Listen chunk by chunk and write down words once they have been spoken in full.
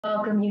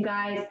Welcome, you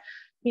guys.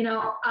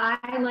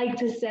 I like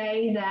to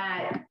say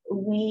that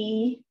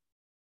we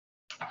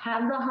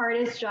have the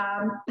hardest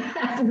job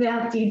as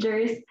math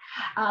teachers.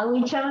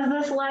 We chose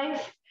this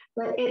life,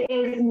 but it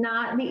is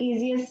not the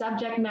easiest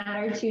subject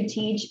matter to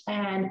teach.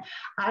 And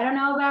I don't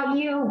know about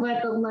you,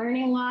 but the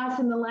learning loss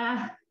in the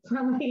last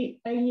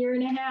probably a year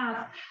and a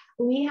half,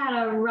 we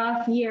had a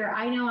rough year.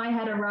 I know I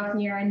had a rough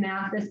year in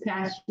math this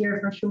past year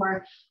for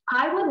sure.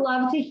 I would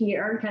love to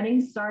hear,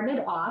 getting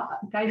started off,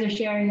 guys are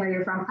sharing where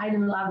you're from. I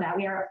love that.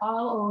 We are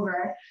all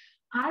over.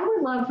 I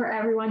would love for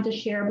everyone to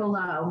share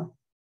below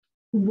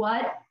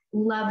what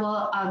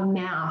level of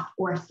math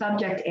or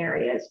subject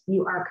areas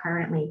you are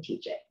currently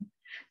teaching.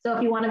 So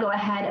if you want to go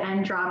ahead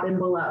and drop in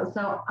below.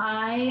 So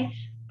I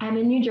am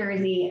in New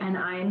Jersey and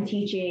I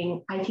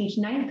teach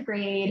ninth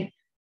grade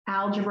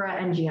algebra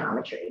and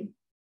geometry.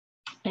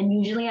 And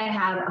usually I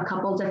have a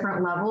couple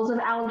different levels of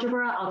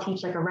algebra. I'll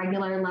teach like a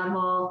regular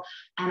level,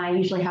 and I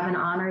usually have an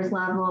honors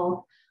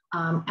level.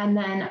 And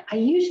then I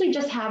usually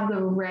just have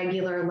the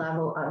regular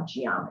level of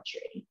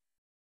geometry.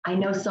 I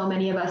know so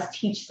many of us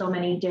teach so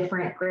many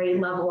different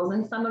grade levels,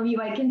 and some of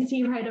you I can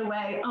see right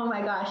away, oh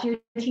my gosh, you're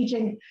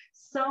teaching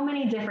so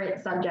many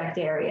different subject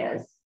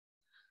areas.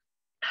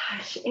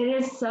 Gosh, it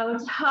is so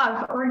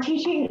tough.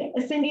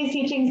 Cindy's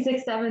teaching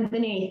 6th, 7th,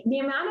 and 8th. The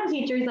amount of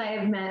teachers I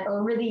have met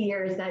over the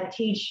years that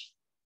teach,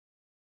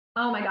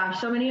 oh my gosh,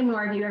 so many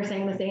more of you are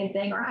saying the same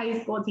thing, or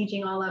high school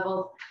teaching all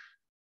levels.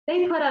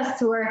 They put us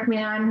to work,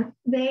 man.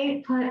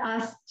 They put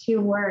us to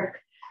work.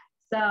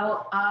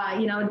 So,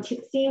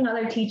 seeing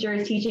other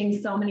teachers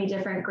teaching so many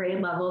different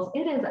grade levels,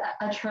 it is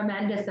a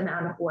tremendous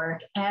amount of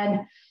work.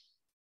 And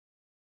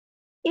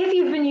if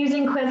you've been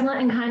using Quizlet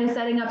and kind of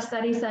setting up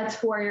study sets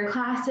for your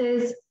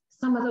classes,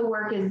 some of the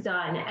work is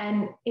done.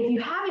 And if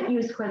you haven't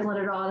used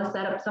Quizlet at all to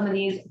set up some of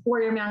these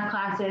for your math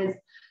classes,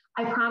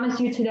 I promise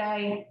you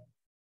today,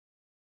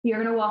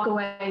 you're going to walk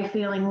away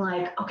feeling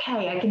like,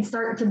 okay, I can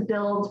start to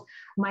build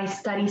my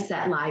study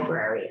set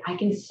library. I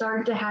can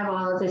start to have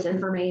all of this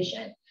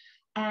information.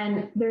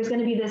 And there's going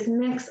to be this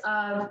mix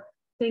of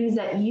things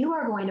that you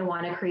are going to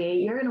want to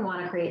create. You're going to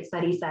want to create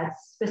study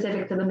sets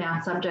specific to the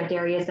math subject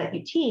areas that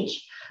you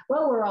teach.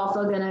 Well, we're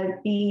also going to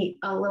be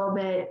a little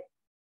bit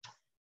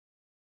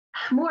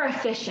more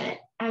efficient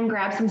and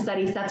grab some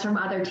study sets from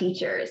other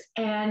teachers.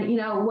 And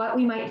what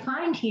we might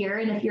find here,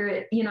 and if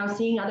you're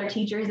seeing other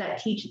teachers that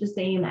teach the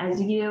same as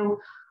you,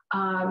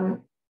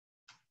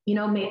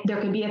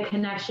 there could be a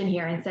connection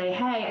here and say,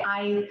 hey,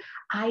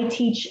 I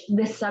teach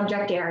this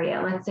subject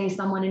area. Let's say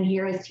someone in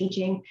here is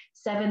teaching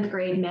 7th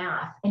grade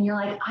math. And you're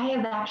like, I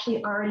have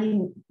actually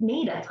already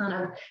made a ton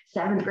of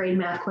 7th grade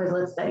math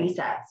Quizlet study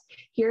sets.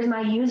 Here's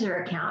my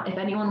user account. If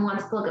anyone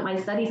wants to look at my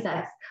study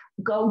sets,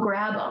 go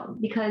grab them,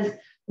 because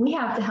we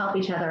have to help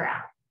each other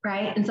out,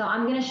 right? And so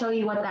I'm going to show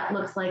you what that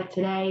looks like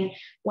today,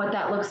 what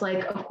that looks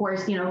like, of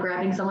course,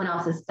 grabbing someone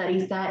else's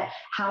study set,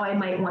 how I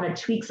might want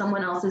to tweak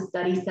someone else's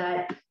study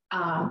set.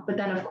 But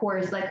then, of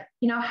course,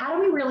 how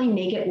do we really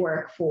make it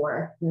work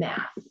for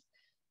math?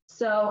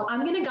 So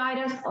I'm going to guide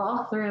us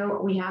all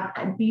through. We have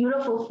a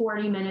beautiful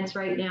 40 minutes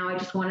right now. I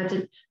just wanted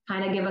to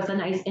kind of give us a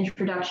nice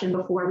introduction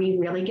before we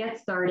really get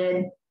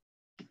started.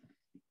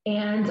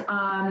 And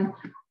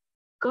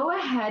go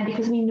ahead,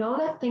 because we know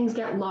that things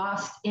get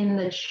lost in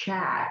the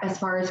chat as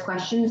far as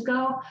questions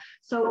go.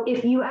 So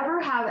if you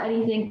ever have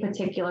anything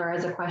particular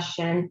as a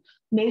question,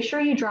 make sure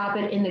you drop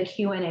it in the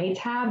Q&A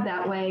tab.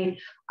 That way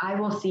I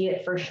will see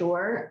it for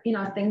sure.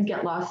 Things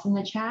get lost in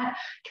the chat.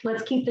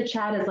 Let's keep the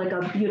chat as like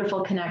a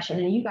beautiful connection.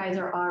 And you guys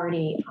are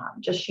already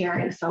just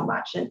sharing so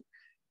much. And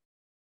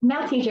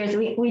math teachers,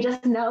 we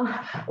just know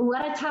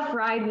what a tough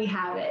ride we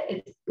have.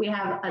 We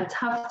have a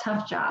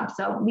tough job.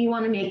 So we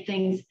want to make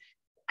things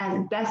as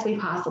best we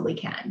possibly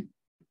can.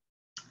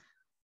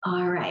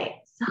 All right,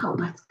 so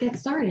let's get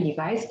started, you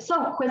guys.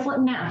 So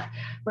Quizlet math,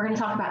 we're going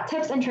to talk about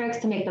tips and tricks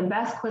to make the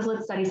best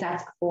Quizlet study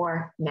sets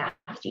for math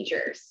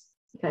teachers,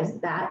 because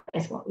that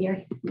is what we are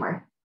here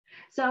for.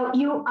 So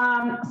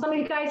some of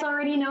you guys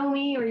already know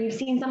me, or you've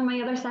seen some of my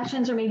other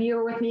sessions, or maybe you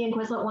were with me in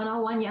Quizlet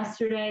 101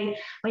 yesterday.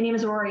 My name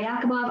is Rory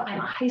Yakubov.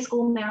 I'm a high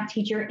school math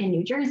teacher in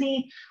New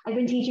Jersey. I've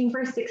been teaching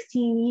for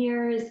 16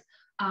 years.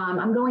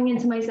 I'm going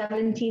into my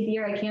 17th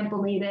year. I can't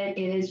believe it.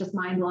 It is just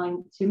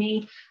mind-blowing to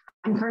me.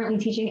 I'm currently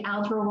teaching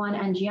Algebra 1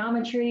 and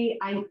Geometry.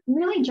 I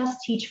really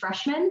just teach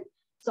freshmen.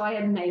 So I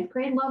have 9th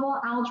grade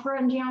level Algebra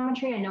and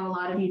Geometry. I know a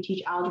lot of you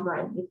teach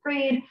Algebra in 8th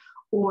grade,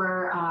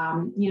 or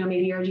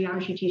maybe you're a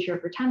Geometry teacher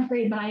for 10th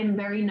grade, but I am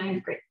very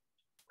 9th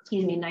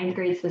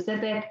grade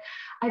specific.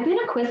 I've been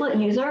a Quizlet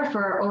user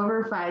for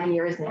over 5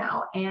 years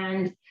now.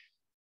 And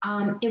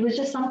it was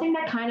just something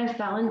that kind of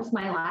fell into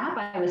my lap.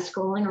 I was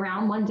scrolling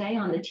around one day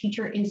on the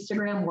teacher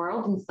Instagram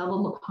world and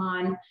stumbled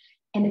upon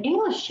an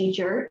English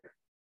teacher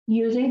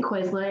using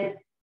Quizlet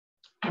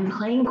and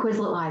playing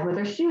Quizlet Live with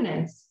their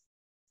students.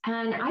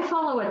 And I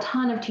follow a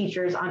ton of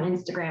teachers on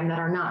Instagram that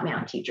are not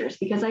math teachers,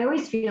 because I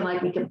always feel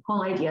like we can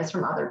pull ideas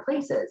from other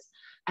places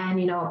and,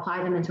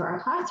 apply them into our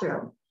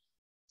classroom.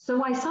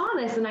 So I saw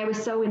this and I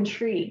was so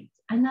intrigued.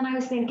 And then I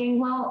was thinking,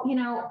 well,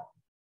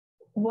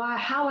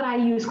 how would I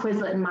use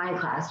Quizlet in my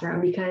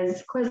classroom?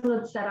 Because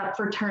Quizlet's set up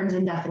for terms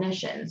and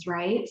definitions,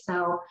 right?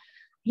 So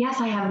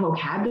yes, I have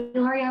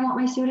vocabulary I want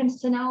my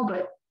students to know,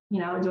 but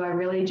do I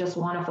really just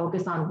want to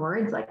focus on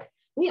words? Like,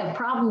 we have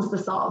problems to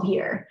solve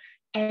here.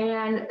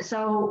 And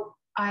so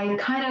I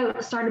kind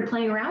of started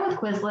playing around with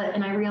Quizlet,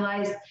 and I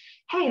realized,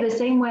 hey, the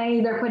same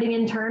way they're putting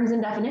in terms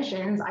and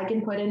definitions, I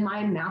can put in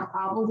my math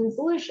problems and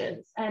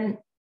solutions. And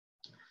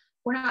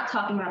we're not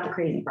talking about the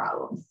crazy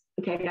problems.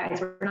 Okay, guys,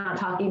 we're not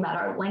talking about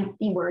our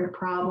lengthy word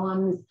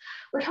problems.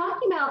 We're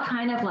talking about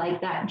kind of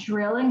like that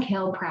drill and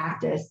kill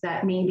practice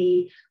that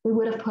maybe we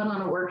would have put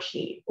on a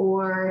worksheet,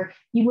 or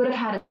you would have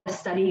had a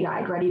study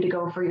guide ready to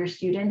go for your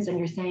students. And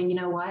you're saying, you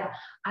know what,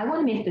 I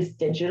want to make this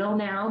digital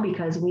now,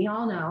 because we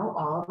all know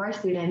all of our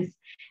students,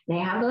 they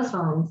have those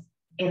phones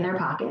in their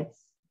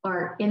pockets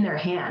or in their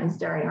hands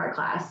during our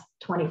class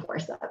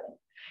 24/7.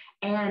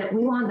 And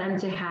we want them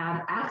to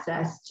have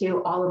access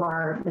to all of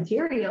our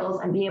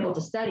materials and be able to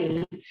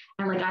study.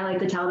 And like I like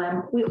to tell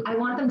them, I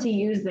want them to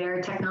use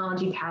their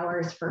technology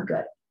powers for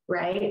good,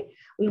 right?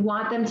 We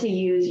want them to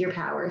use your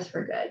powers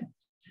for good,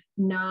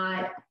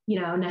 not,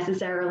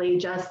 necessarily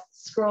just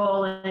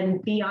scroll and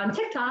be on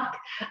TikTok.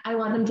 I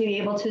want them to be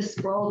able to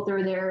scroll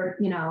through their,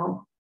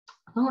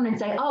 phone and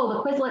say, oh,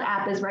 the Quizlet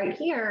app is right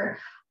here.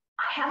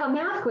 I have a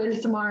math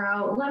quiz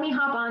tomorrow. Let me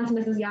hop on to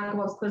Mrs.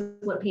 Yakubov's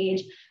Quizlet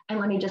page and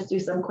let me just do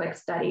some quick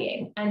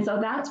studying. And so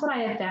that's what I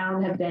have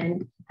found has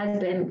been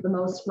the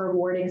most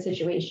rewarding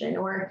situation,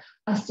 or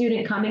a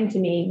student coming to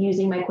me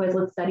using my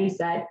Quizlet study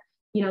set,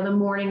 the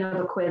morning of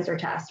a quiz or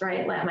test,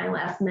 right? My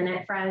last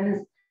minute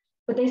friends.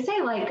 But they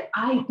say, like,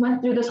 I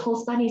went through this whole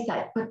study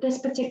set, but this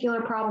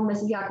particular problem,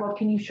 Mrs. Yakubov,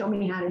 can you show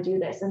me how to do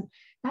this? And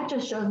that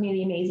just shows me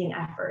the amazing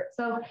effort.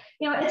 So,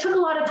 it took a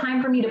lot of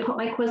time for me to put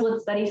my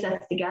Quizlet study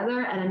sets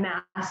together and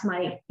amass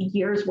my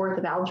year's worth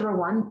of Algebra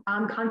 1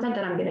 content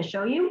that I'm going to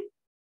show you.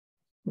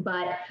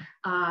 But,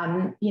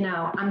 I'm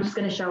just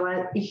going to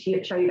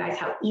show you guys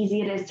how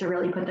easy it is to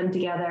really put them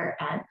together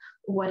and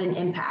what an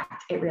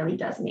impact it really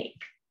does make.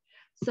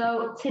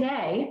 So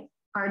today,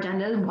 our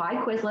agenda is why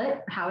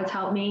Quizlet, how it's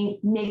helped me,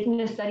 making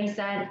a study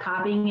set,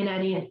 copying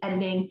and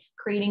editing,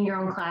 creating your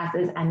own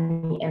classes,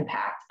 and the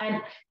impact.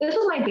 And this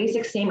was my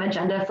basic same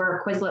agenda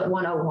for Quizlet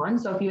 101.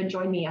 So if you had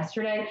joined me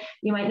yesterday,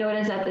 you might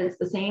notice that it's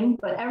the same,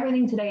 but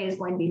everything today is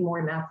going to be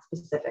more math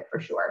specific for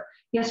sure.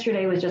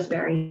 Yesterday was just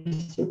very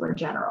super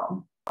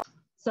general.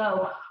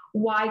 So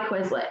why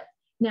Quizlet?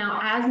 Now,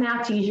 as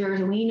math teachers,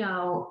 we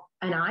know,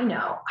 and I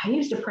know, I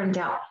used to print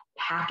out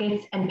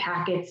packets and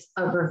packets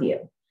of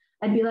review.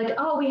 I'd be like,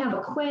 oh, we have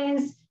a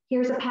quiz.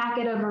 Here's a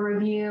packet of a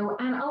review.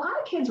 And a lot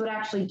of kids would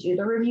actually do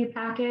the review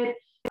packet.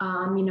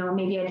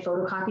 Maybe I'd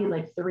photocopy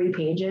like 3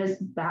 pages,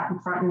 back,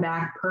 front and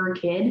back per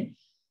kid.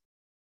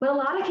 But a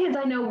lot of kids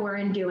I know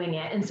weren't doing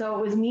it. And so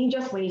it was me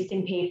just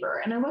wasting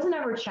paper. And I wasn't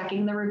ever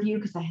checking the review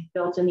because I had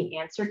built in the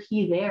answer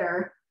key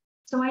there.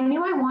 So I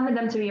knew I wanted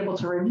them to be able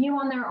to review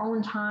on their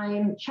own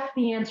time, check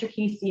the answer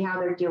key, see how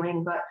they're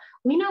doing. But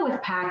we know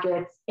with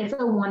packets, it's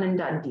a one and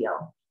done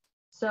deal.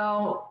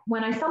 So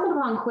when I stumbled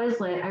upon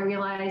Quizlet, I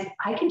realized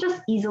I can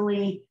just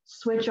easily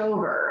switch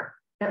over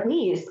at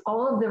least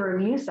all of the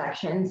review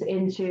sections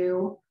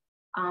into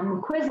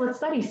Quizlet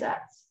study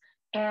sets.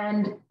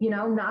 And,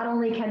 not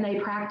only can they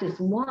practice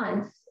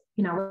once,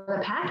 with a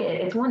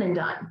packet, it's one and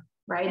done,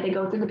 right? They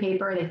go through the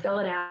paper, they fill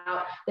it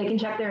out, they can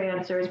check their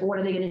answers. What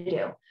are they going to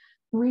do?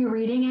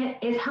 Rereading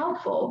it is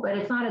helpful, but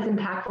it's not as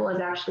impactful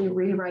as actually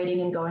rewriting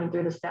and going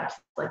through the steps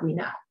like we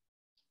know.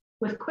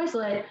 With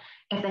Quizlet,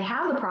 if they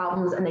have the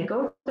problems and they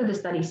go through the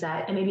study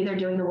set and maybe they're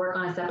doing the work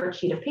on a separate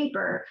sheet of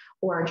paper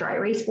or a dry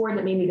erase board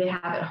that maybe they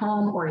have at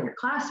home or in your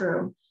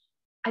classroom,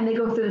 and they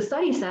go through the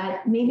study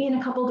set, maybe in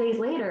a couple days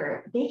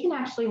later, they can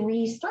actually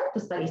restart the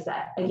study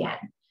set again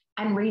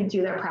and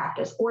redo their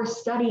practice or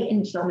study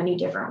in so many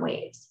different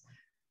ways.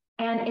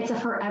 And it's a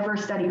forever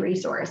study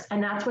resource.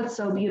 And that's what's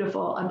so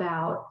beautiful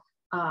about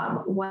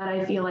what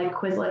I feel like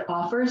Quizlet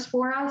offers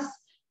for us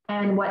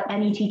and what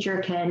any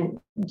teacher can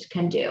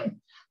do.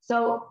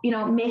 So,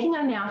 making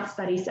a math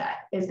study set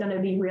is going to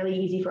be really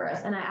easy for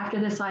us. And after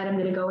this slide, I'm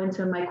going to go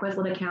into my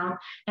Quizlet account.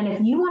 And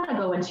if you want to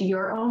go into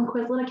your own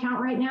Quizlet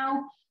account right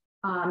now,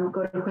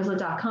 go to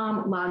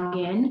Quizlet.com, log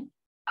in.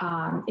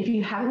 If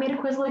you haven't made a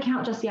Quizlet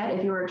account just yet,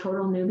 if you're a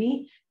total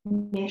newbie,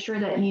 make sure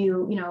that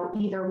you,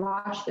 either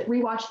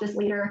rewatch this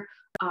later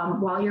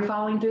while you're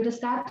following through the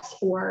steps,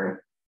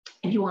 or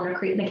if you want to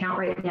create an account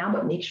right now,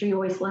 but make sure you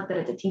always select that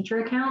it's a teacher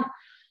account.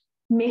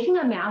 Making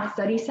a math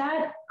study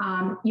set,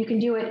 you can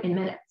do it in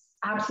minutes,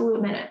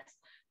 absolute minutes.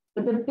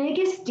 But the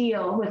biggest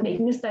deal with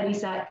making a study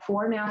set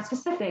for math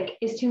specific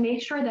is to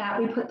make sure that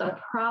we put the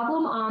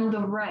problem on the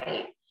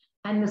right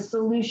and the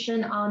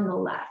solution on the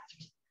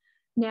left.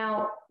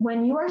 Now,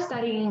 when you are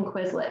studying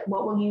Quizlet,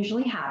 what will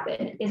usually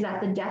happen is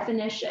that the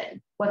definition,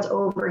 what's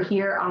over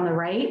here on the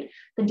right,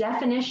 the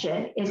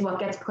definition is what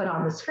gets put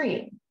on the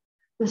screen.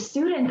 The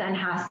student then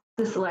has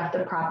to select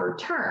the proper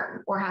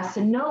term or has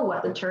to know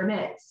what the term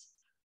is.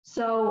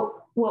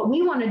 So what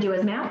we want to do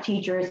as math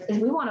teachers is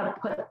we want to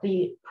put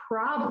the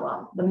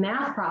problem, the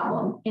math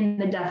problem, in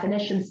the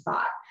definition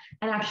spot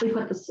and actually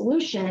put the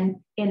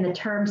solution in the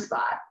term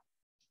spot.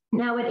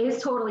 Now, it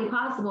is totally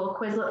possible.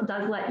 Quizlet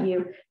does let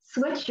you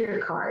switch your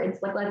cards.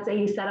 Like, let's say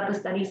you set up a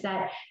study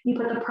set, you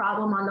put the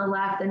problem on the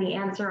left and the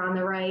answer on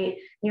the right.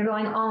 You're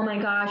going, oh my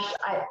gosh,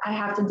 I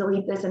have to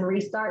delete this and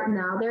restart.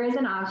 No, there is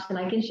an option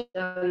I can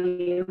show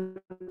you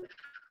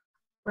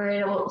where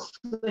it will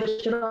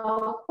switch it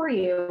all for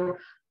you.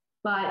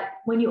 But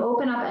when you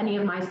open up any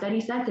of my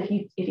study sets, if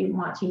you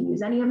want to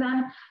use any of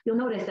them, you'll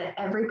notice that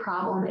every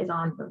problem is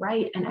on the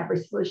right and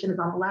every solution is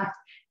on the left.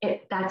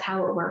 That's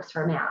how it works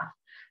for math.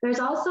 There's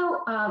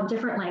also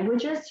different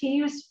languages to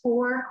use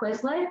for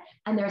Quizlet,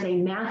 and there's a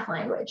math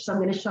language. So I'm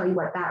going to show you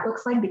what that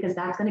looks like, because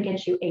that's going to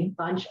get you a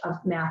bunch of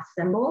math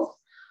symbols.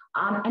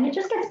 And it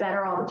just gets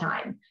better all the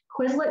time.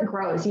 Quizlet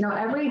grows. You know,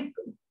 every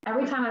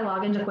time I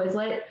log into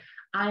Quizlet,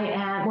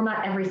 well,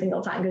 not every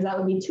single time, because that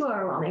would be too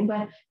overwhelming,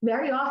 but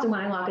very often when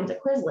I log into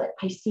Quizlet,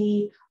 I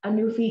see a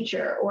new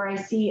feature or I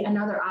see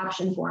another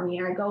option for me,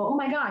 or I go, oh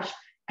my gosh,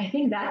 I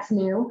think that's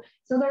new.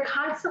 So they're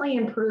constantly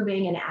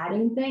improving and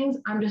adding things.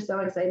 I'm just so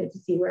excited to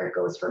see where it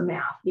goes for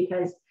math,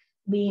 because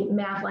the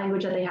math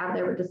language that they have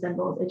there with the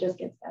symbols, it just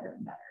gets better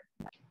and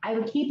better. I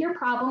would keep your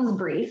problems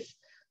brief.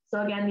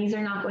 So again, these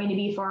are not going to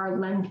be for our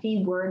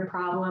lengthy word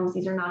problems.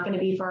 These are not going to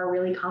be for our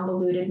really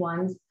convoluted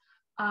ones.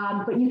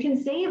 But you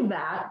can save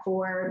that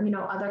for, you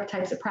know, other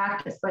types of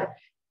practice. But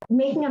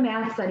making a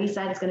math study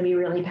set is going to be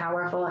really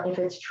powerful if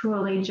it's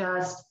truly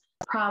just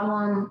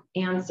problem,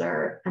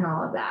 answer, and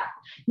all of that.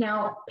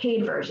 Now,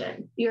 paid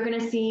version. You're going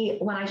to see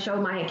when I show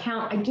my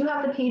account, I do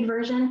have the paid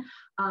version.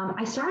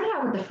 I started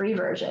out with the free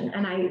version,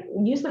 and I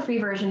used the free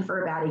version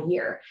for about a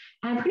year.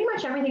 And pretty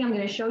much everything I'm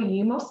going to show you,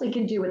 you mostly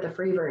can do with the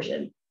free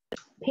version.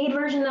 Paid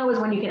version, though, is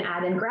when you can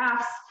add in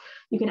graphs.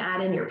 You can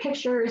add in your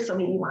pictures. So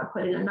maybe you want to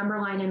put in a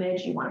number line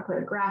image, you want to put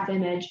a graph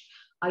image,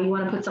 you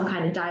want to put some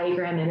kind of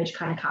diagram image,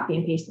 kind of copy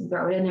and paste and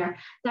throw it in there.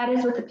 That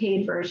is with the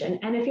paid version.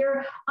 And if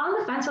you're on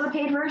the fence with the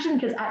paid version,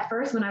 because at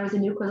first when I was a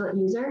new Quizlet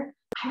user,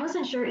 I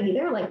wasn't sure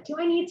either, like, do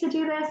I need to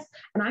do this?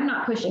 And I'm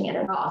not pushing it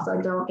at all, so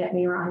don't get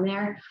me wrong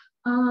there.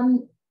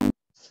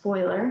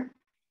 Spoiler,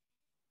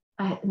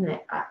 I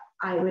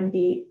would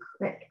be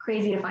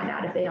crazy to find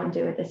out if they don't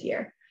do it this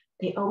year.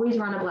 They always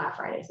run a Black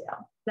Friday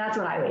sale. That's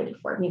what I waited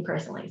for, me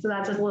personally. So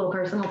that's just a little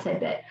personal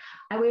tidbit.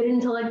 I waited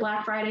until like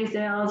Black Friday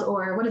sales,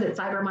 or what is it,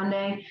 Cyber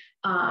Monday,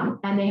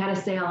 and they had a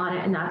sale on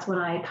it. And that's when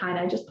I kind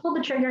of just pulled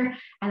the trigger.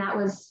 And that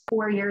was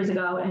 4 years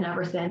ago. And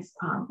ever since,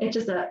 it's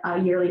just a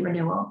yearly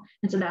renewal.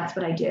 And so that's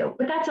what I do.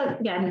 But that's,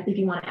 again, if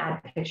you want to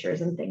add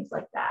pictures and things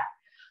like that.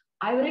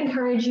 I would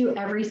encourage you,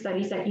 every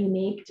study set you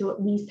make, to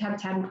at least have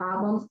 10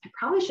 problems. I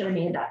probably should have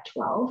made that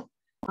 12.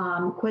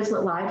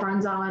 Quizlet Live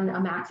runs on a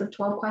max of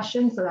 12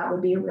 questions, so that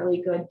would be a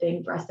really good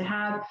thing for us to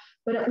have.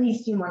 But at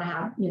least you want to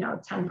have,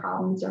 10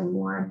 problems or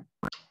more,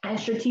 and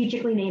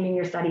strategically naming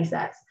your study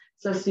sets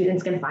so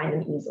students can find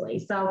them easily.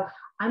 So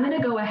I'm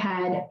going to go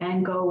ahead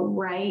and go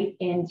right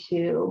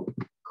into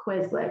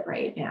Quizlet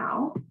right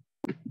now.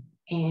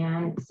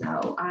 And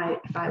so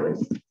if I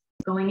was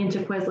going into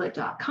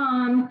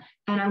Quizlet.com,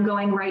 and I'm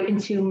going right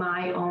into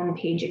my own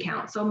page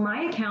account. So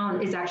my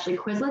account is actually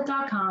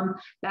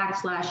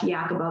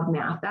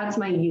Quizlet.com/yakabovmath. That's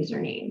my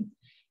username.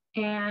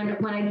 And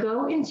when I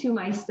go into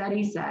my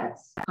study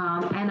sets,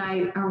 and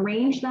I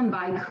arrange them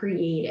by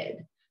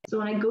created. So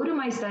when I go to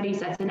my study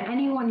sets, and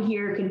anyone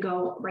here could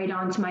go right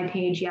onto my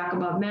page,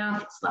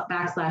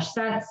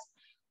 yakabovmath/sets,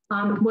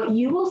 what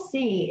you will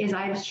see is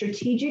I've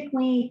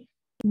strategically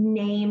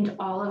named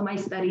all of my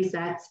study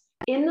sets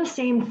in the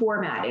same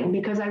formatting,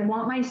 because I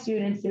want my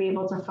students to be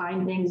able to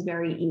find things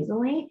very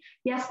easily.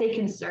 Yes, they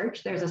can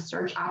search. There's a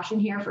search option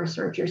here for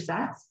search your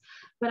sets.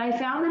 But I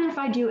found that if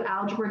I do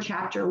Algebra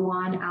Chapter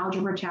 1,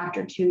 Algebra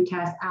Chapter 2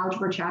 test,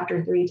 Algebra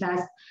Chapter 3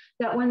 test,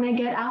 that when they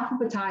get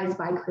alphabetized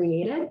by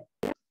created,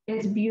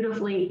 it's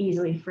beautifully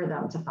easily for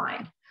them to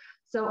find.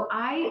 So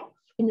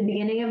in the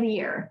beginning of the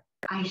year,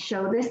 I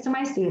show this to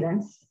my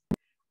students.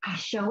 I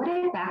show it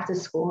at back to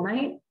school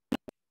night,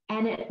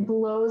 and it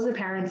blows the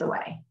parents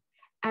away.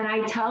 And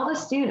I tell my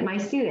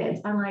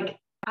students, I'm like,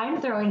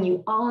 I'm throwing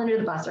you all under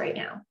the bus right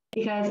now,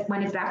 because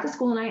when it's back to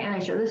school night and I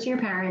show this to your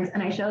parents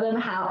and I show them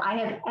how I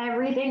have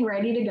everything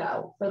ready to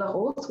go for the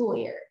whole school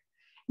year,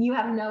 you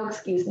have no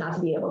excuse not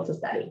to be able to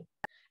study.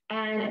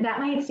 And that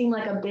might seem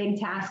like a big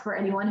task for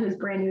anyone who's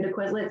brand new to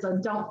Quizlet. So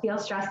don't feel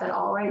stressed at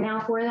all right now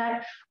for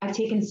that. I've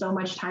taken so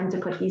much time to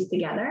put these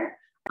together.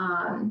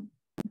 And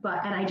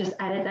I just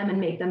edit them and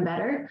make them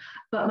better.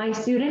 But my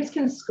students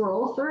can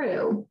scroll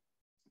through,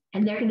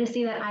 and they're going to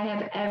see that I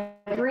have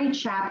every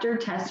chapter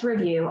test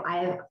review. I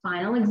have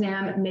final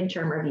exam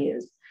midterm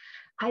reviews.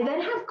 I then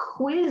have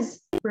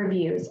quiz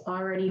reviews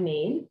already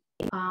made,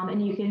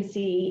 and you can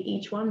see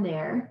each one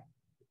there.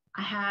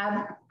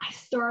 I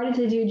started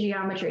to do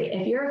geometry.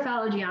 If you're a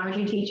fellow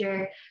geometry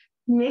teacher,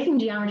 making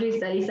geometry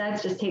study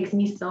sets just takes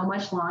me so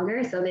much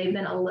longer. So they've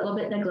been a little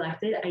bit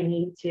neglected. I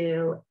need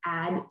to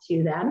add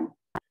to them.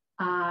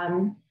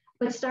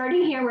 But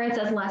starting here where it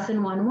says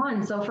lesson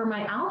 1-1, so for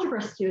my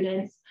algebra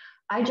students,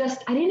 I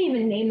didn't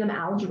even name them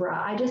algebra.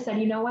 I just said,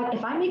 you know what,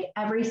 if I make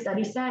every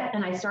study set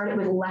and I start it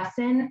with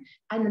lesson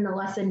and then the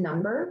lesson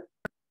number,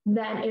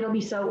 then it'll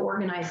be so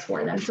organized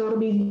for them. So it'll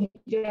be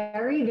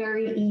very,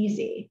 very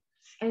easy.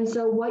 And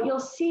so what you'll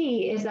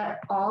see is that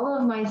all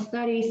of my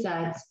study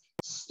sets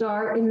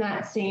start in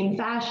that same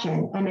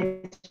fashion, and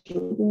it's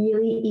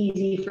really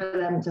easy for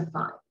them to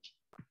find.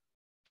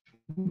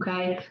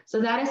 Okay,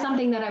 so that is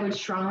something that I would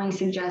strongly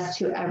suggest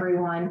to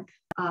everyone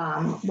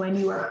when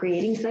you are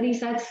creating study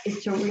sets,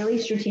 is to really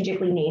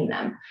strategically name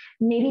them.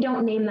 Maybe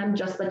don't name them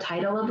just the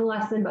title of the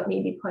lesson, but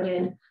maybe put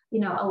in,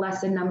 a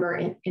lesson number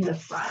in the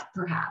front,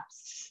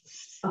 perhaps.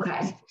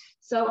 Okay,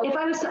 so if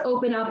I was to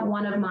open up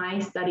one of my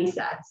study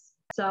sets,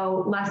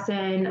 so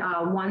lesson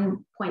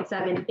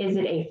 1.7, is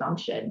it a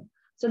function?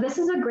 So this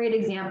is a great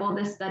example,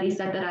 this study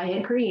set that I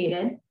had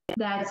created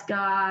that's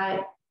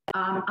got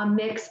a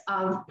mix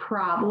of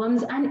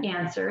problems and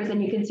answers.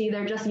 And you can see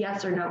they're just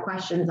yes or no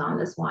questions on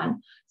this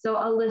one. So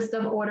a list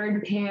of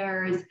ordered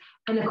pairs,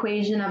 an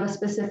equation of a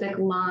specific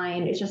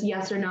line. It's just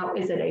yes or no,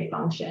 is it a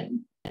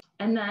function?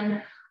 And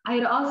then I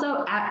had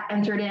also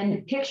entered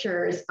in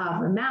pictures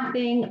of a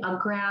mapping, a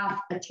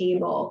graph, a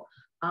table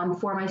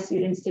for my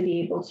students to be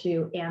able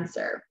to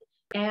answer.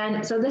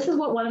 And so this is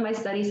what one of my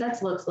study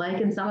sets looks like.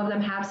 And some of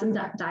them have some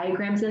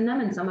diagrams in them,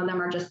 and some of them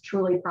are just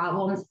truly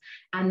problems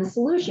and the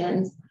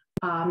solutions.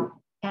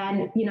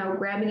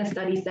 Grabbing a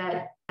study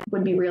set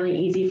would be really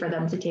easy for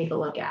them to take a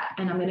look at.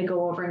 And I'm going to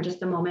go over in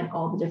just a moment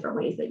all the different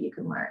ways that you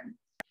can learn.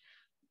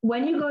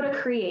 When you go to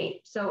create,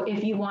 so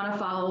if you want to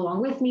follow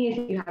along with me, if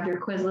you have your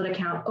Quizlet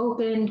account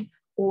opened,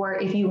 or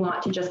if you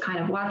want to just kind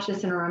of watch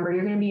this and remember,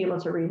 you're going to be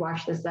able to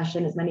rewatch this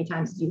session as many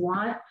times as you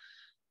want.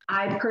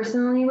 I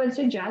personally would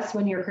suggest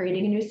when you're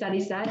creating a new study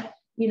set,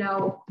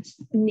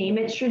 name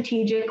it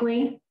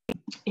strategically.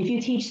 If you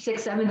teach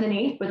 6th, 7th, and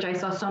 8th, which I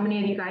saw so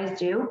many of you guys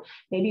do,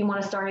 maybe you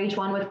want to start each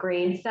one with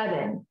grade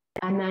 7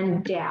 and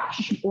then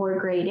dash, or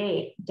grade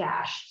 8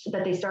 dash, so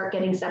that they start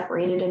getting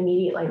separated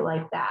immediately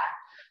like that.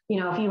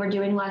 If you were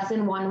doing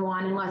lesson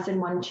 1-1 and lesson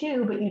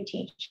 1-2, but you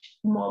teach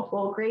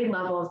multiple grade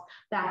levels,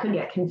 that could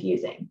get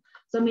confusing.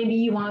 So maybe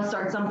you want to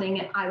start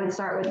something, I would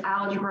start with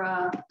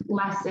algebra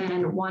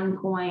lesson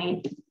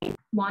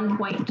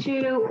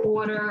 1.2,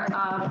 order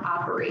of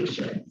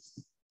operations.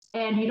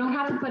 And you don't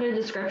have to put a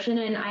description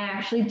in. I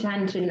actually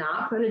tend to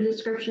not put a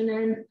description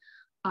in.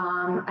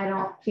 I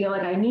don't feel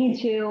like I need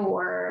to,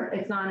 or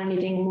it's not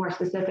anything more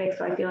specific.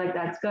 So I feel like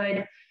that's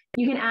good.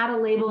 You can add a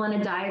label and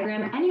a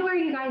diagram. Anywhere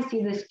you guys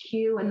see this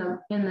Q in the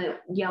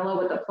yellow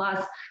with the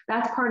plus,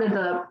 that's part of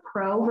the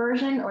pro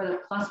version or the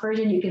plus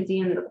version. You can see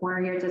in the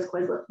corner here, it says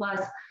Quizlet Plus.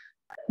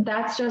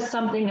 That's just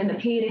something in the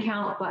paid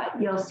account,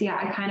 but you'll see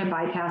I kind of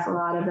bypass a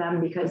lot of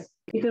them because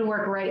you can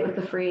work right with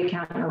the free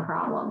account, no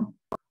problem.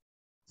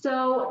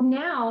 So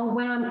now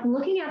when I'm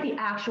looking at the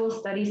actual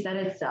study set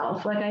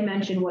itself, like I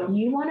mentioned, what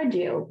you want to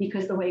do,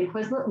 because the way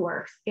Quizlet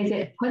works, is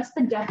it puts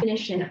the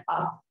definition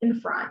up in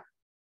front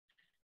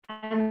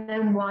and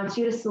then wants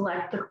you to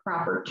select the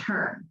proper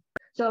term.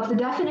 So if the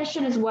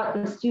definition is what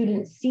the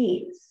student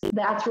sees,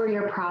 that's where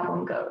your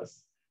problem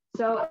goes.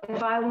 So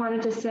if I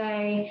wanted to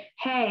say,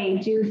 hey,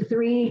 do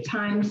 3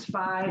 times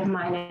 5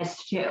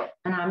 minus 2,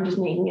 and I'm just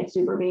making it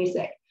super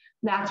basic,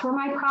 that's where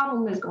my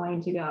problem is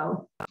going to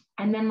go.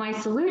 And then my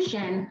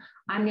solution,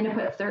 I'm going to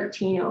put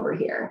 13 over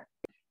here.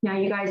 Now,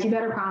 you guys, you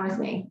better promise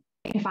me,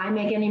 if I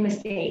make any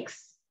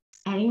mistakes,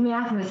 any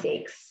math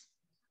mistakes,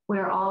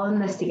 we're all in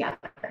this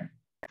together,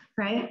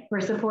 right? We're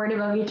supportive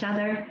of each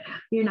other.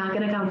 You're not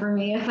going to come for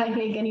me if I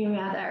make any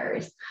math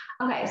errors.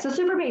 Okay, so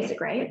super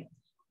basic, right?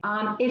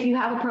 If you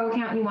have a pro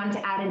account and you want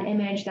to add an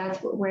image, that's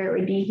where it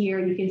would be here.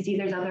 You can see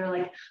there's other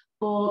like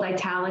bold,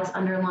 italics,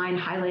 underline,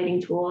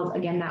 highlighting tools.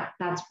 Again,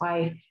 that's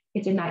why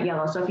it's in that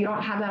yellow. So if you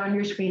don't have that on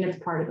your screen,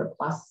 it's part of the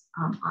plus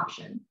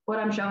option. What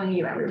I'm showing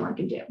you, everyone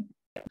can do.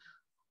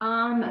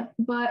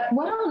 But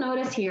what I'll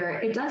notice here,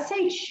 it does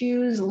say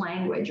choose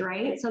language,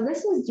 right? So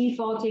this is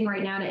defaulting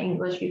right now to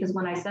English because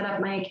when I set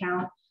up my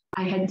account,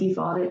 I had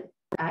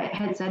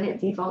set it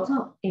default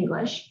to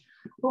English.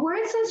 But where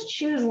it says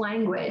choose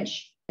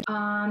language,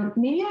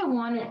 maybe I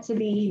want it to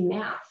be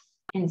math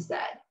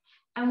instead.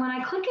 And when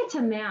I click it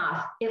to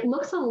math, it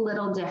looks a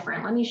little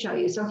different. Let me show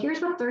you. So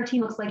here's what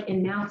 13 looks like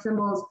in math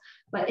symbols.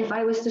 But if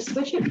I was to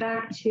switch it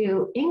back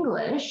to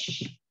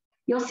English,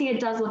 you'll see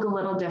it does look a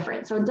little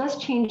different. So it does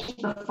change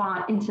the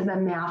font into the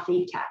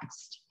mathy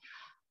text.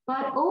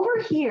 But over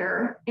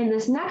here in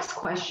this next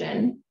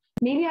question,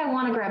 maybe I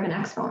want to grab an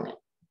exponent,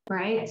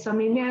 right? So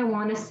maybe I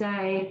want to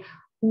say,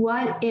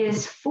 what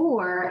is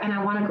 4? And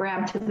I want to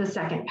grab to the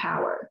 2nd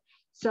power.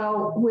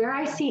 So where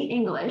I see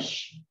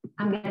English,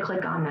 I'm going to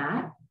click on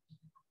that.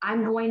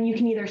 You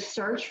can either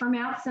search for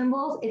math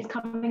symbols. It's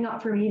coming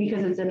up for me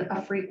because it's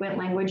a frequent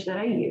language that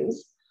I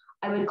use.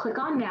 I would click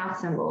on math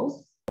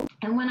symbols.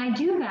 And when I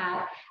do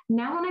that,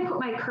 now when I put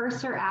my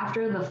cursor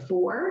after the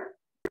 4,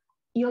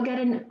 you'll get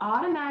an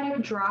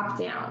automatic drop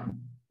down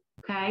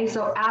Okay,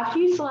 so after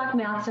you select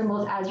math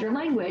symbols as your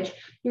language,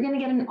 you're going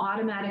to get an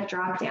automatic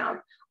drop down.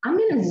 I'm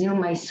going to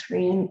zoom my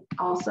screen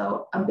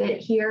also a bit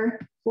here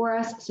for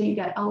us so you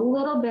get a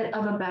little bit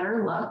of a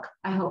better look.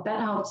 I hope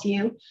that helps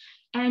you.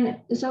 And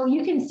so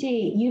you can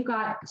see you've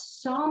got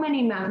so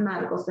many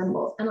mathematical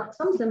symbols and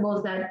some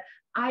symbols that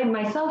I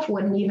myself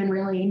wouldn't even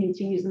really need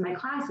to use in my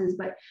classes,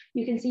 but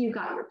you can see you've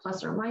got your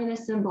plus or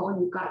minus symbol and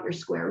you've got your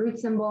square root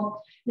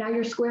symbol. Now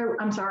your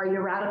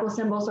your radical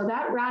symbol. So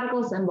that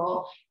radical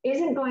symbol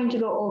isn't going to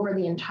go over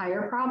the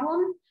entire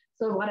problem.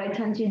 So what I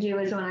tend to do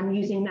is when I'm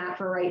using that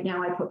for right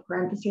now, I put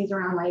parentheses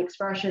around my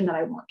expression that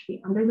I want to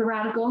be under the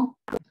radical.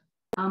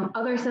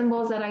 Other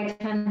symbols that I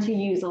tend to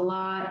use a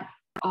lot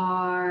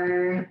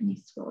are, let me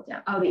scroll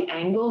down. Oh, the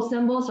angle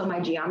symbol. So my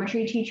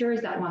geometry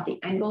teachers that want the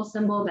angle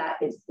symbol, that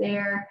is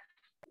there.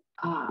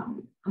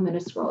 I'm going to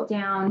scroll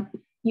down.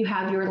 You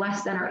have your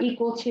less than or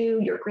equal to,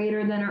 your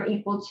greater than or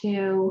equal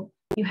to.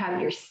 You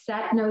have your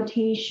set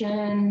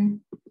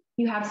notation.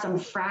 You have some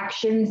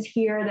fractions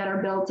here that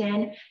are built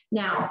in.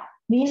 Now,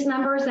 these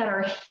numbers that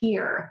are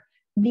here,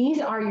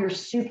 these are your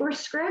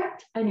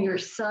superscript and your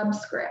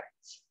subscript.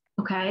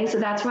 Okay, so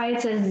that's why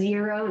it says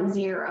 0,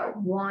 0,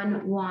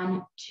 1,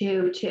 1,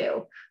 2,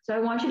 2. So I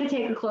want you to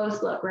take a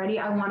close look. Ready?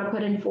 I want to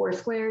put in 4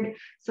 squared.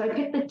 So I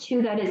picked the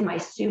 2 that is my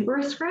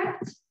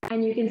superscript.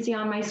 And you can see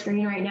on my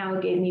screen right now,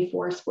 it gave me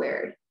 4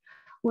 squared.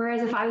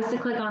 Whereas if I was to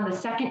click on the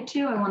second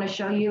 2, I want to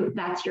show you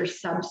that's your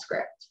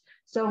subscript.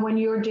 So when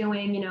you're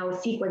doing,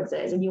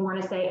 sequences and you want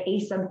to say a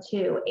sub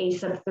 2, a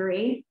sub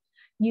 3,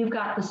 you've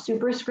got the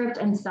superscript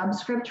and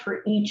subscript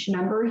for each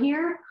number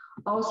here.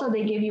 Also,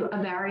 they give you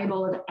a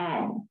variable of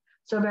n.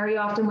 So very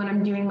often when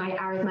I'm doing my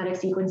arithmetic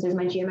sequences,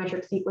 my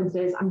geometric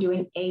sequences, I'm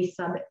doing a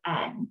sub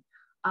n.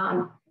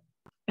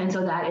 And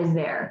so that is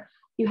there.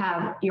 You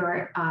have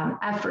your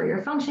F for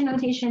your function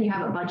notation. You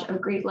have a bunch of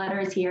Greek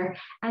letters here.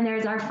 And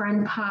there's our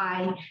friend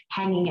pi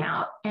hanging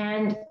out.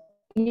 And,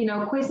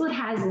 Quizlet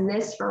has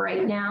this for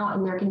right now,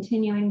 and they're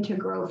continuing to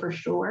grow for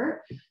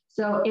sure.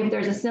 So if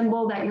there's a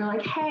symbol that you're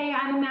like, hey,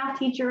 I'm a math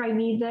teacher, I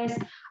need this,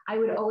 I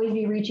would always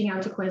be reaching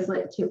out to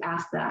Quizlet to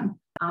ask them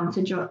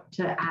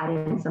to add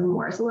in some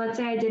more. So let's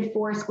say I did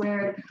 4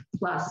 squared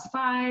plus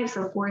 5.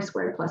 So 4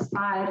 squared plus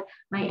 5,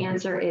 my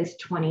answer is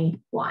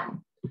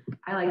 21.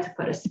 I like to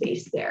put a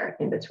space there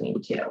in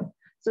between 2.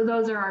 So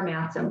those are our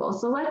math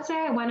symbols. So let's say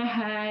I went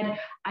ahead,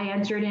 I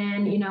entered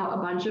in, a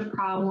bunch of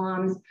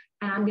problems,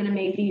 and I'm going to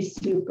make these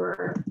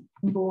super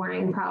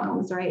boring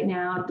problems right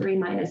now. 3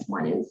 minus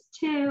 1 is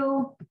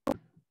 2.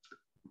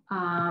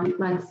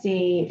 Let's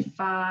see,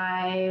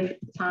 5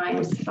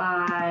 times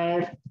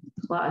 5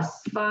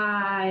 plus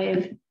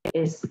 5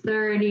 is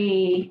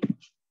 30.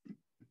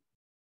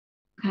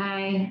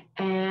 Okay,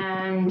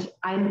 and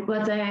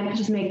let's say I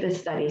just make this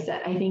study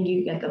set. I think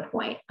you get the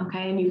point,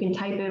 okay? And you can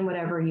type in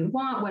whatever you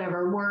want,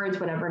 whatever words,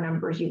 whatever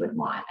numbers you would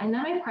want. And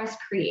then I press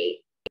create.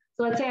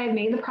 So let's say I've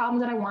made the problem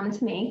that I wanted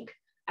to make.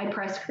 I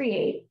press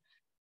create.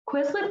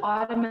 Quizlet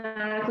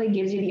automatically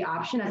gives you the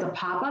option as a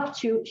pop-up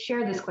to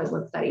share this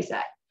Quizlet study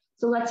set.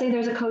 So let's say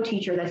there's a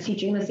co-teacher that's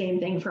teaching the same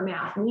thing for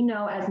math. We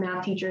know as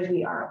math teachers,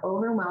 we are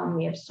overwhelmed.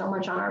 We have so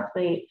much on our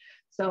plate.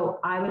 So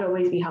I would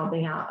always be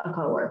helping out a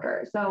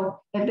coworker. So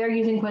if they're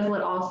using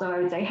Quizlet also, I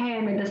would say, hey,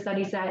 I made this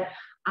study set.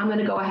 I'm going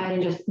to go ahead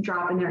and just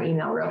drop in their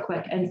email real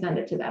quick and send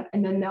it to them.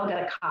 And then they'll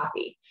get a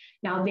copy.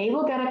 Now they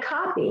will get a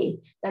copy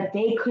that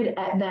they could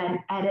then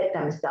edit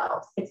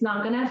themselves. It's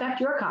not going to affect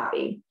your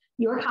copy.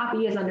 Your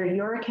copy is under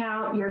your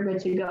account, you're good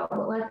to go.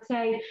 But let's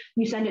say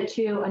you send it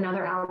to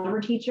another algebra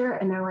teacher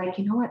and they're like,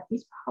 you know what,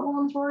 these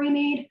problems Rory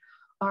made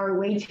are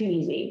way too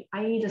easy.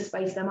 I need to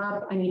spice them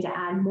up. I need to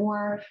add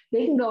more.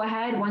 They can go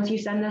ahead, once you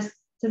send this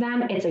to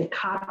them, it's a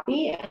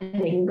copy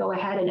and they can go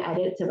ahead and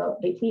edit to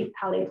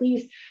how they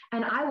please.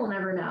 And I will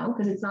never know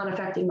because it's not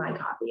affecting my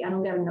copy. I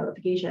don't get a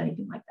notification,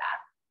 anything like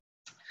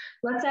that.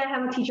 Let's say I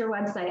have a teacher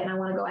website and I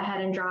want to go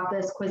ahead and drop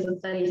this Quizlet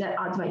study set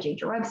onto my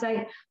teacher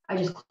website. I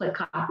just click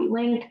copy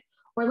link.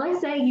 Or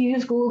let's say you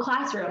use Google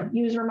Classroom,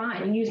 use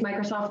Remind, use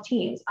Microsoft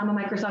Teams. I'm a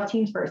Microsoft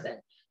Teams person.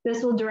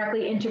 This will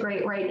directly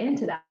integrate right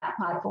into that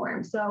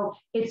platform. So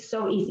it's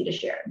so easy to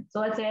share.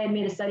 So let's say I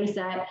made a study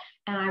set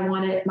and I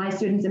wanted my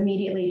students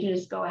immediately to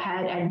just go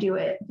ahead and do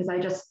it because I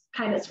just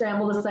kind of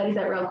scrambled the study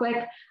set real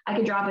quick. I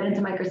can drop it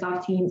into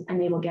Microsoft Teams and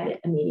they will get it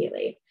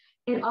immediately.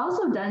 It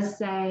also does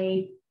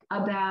say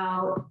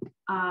about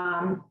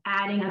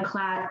adding a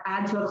class,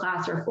 add to a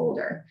class or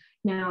folder.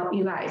 Now,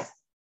 you guys,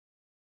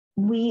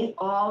 we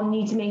all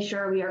need to make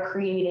sure we are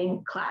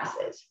creating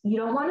classes. You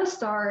don't want to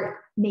start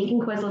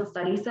making Quizlet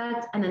study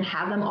sets and then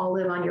have them all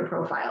live on your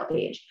profile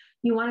page.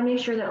 You want to make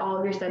sure that all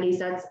of your study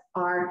sets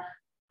are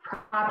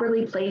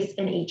properly placed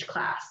in each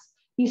class.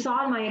 You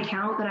saw in my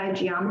account that I have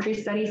geometry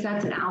study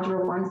sets and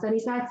algebra 1 study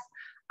sets.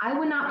 I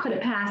would not put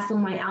it past some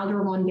of my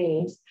algebra 1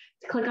 babes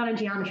to click on a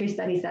geometry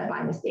study set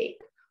by mistake.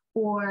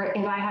 Or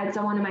if I had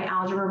someone in my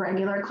algebra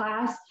regular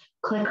class,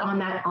 click on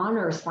that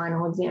honors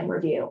final exam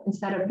review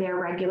instead of their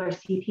regular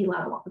CP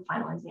level of the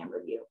final exam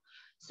review.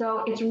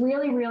 So it's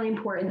really, really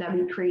important that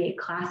we create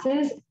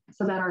classes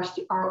so that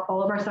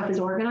all of our stuff is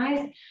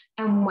organized.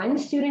 And when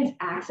students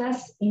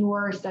access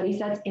your study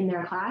sets in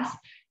their class,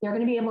 they're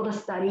going to be able to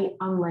study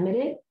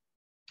unlimited,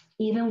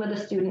 even with a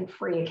student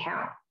free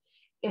account.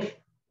 If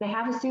they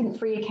have a student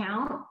free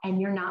account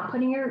and you're not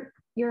putting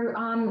your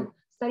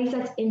study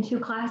sets into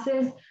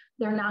classes,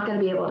 they're not going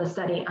to be able to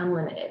study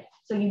unlimited.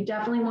 So you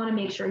definitely want to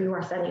make sure you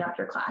are setting up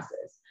your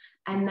classes.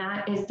 And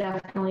that is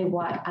definitely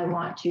what I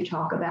want to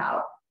talk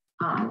about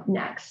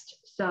next.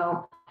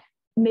 So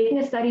making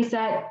a study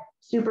set,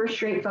 super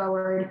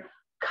straightforward,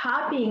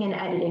 copying and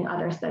editing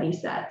other study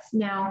sets.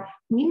 Now,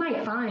 we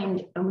might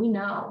find, and we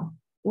know,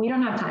 we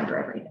don't have time for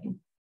everything.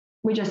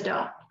 We just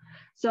don't.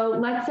 So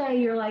let's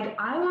say you're like,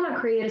 I want to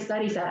create a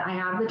study set. I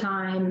have the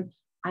time.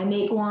 I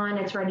make one,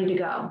 it's ready to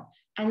go.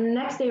 And the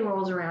next day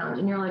rolls around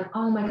and you're like,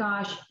 oh my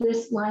gosh,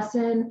 this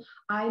lesson,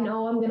 I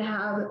know I'm going to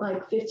have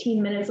like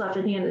 15 minutes left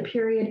at the end of the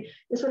period.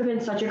 This would have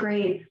been such a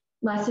great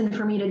lesson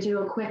for me to do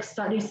a quick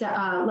study set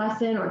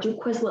lesson or do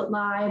Quizlet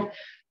live.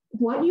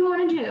 What you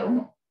want to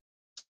do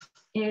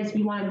is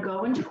you want to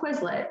go into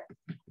Quizlet,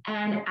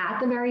 and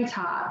at the very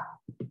top,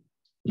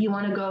 you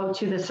want to go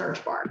to the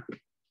search bar.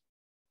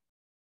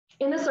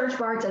 In the search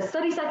bar, it says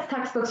study sets,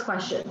 textbooks,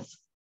 questions.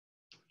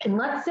 And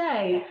let's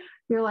say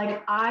you're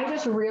like, I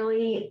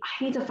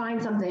need to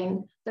find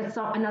something that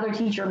another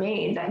teacher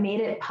made that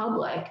made it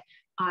public.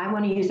 I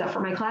want to use that for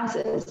my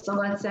classes. So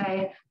let's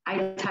say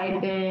I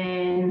type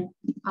in,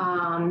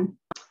 I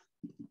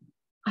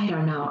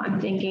don't know, I'm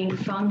thinking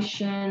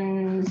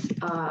functions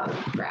of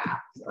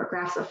graphs or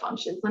graphs of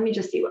functions. Let me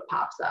just see what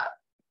pops up.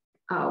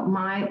 Oh,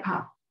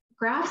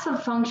 graphs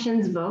of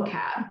functions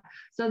vocab.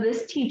 So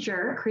this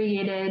teacher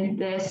created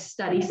this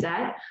study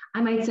set.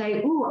 I might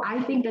say, ooh,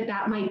 I think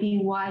that might be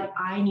what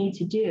I need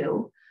to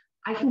do.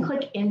 I can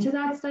click into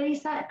that study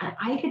set and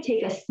I could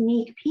take a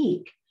sneak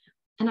peek.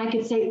 And I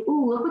could say,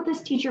 ooh, look what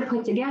this teacher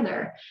put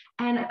together.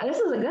 And this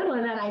is a good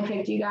one that I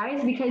picked, you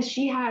guys, because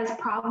she has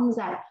problems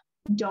that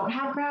don't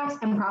have graphs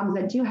and problems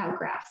that do have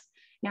graphs.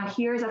 Now,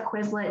 here's a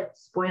Quizlet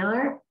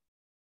spoiler.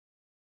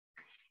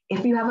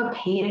 If you have a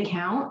paid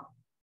account,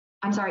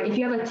 if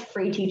you have a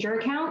free teacher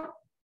account,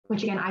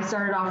 which again, I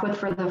started off with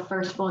for the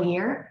first full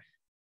year,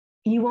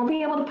 you won't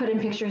be able to put in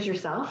pictures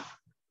yourself,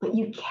 but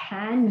you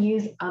can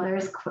use other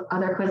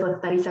Quizlet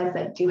study sets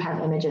that do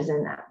have images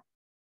in them.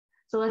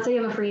 So let's say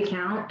you have a free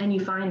account and you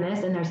find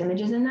this and there's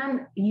images in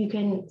them, you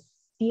can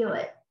steal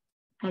it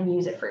and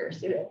use it for your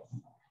students.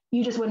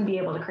 You just wouldn't be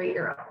able to create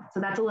your own. So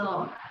that's a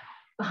little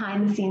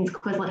behind the scenes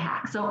Quizlet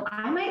hack. So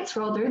I might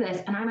scroll through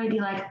this and I might be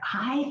like,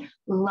 I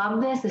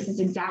love this. This is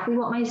exactly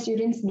what my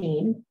students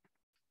need.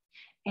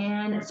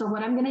 And so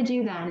what I'm going to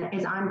do then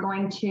is I'm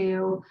going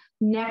to,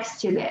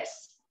 next to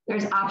this,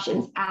 there's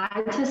options,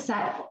 add to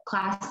set to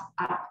class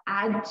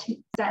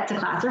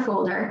or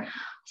folder,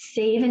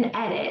 save and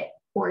edit,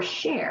 or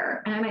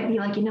share. And I might be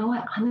like, you know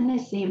what, I'm going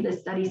to save this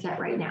study set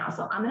right now.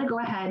 So I'm going to go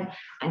ahead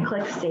and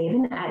click save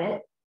and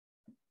edit.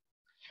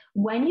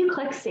 When you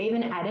click save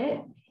and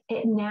edit,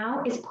 it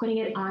now is putting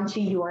it onto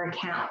your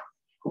account.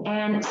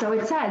 And so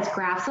it says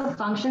graphs of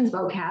functions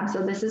vocab.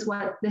 So this is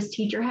what this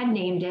teacher had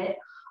named it.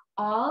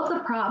 All of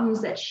the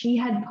problems that she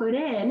had put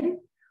in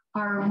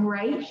are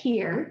right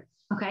here.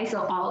 Okay,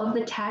 so all of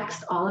the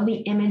text, all of the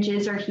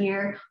images are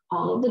here,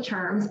 all of the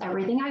terms,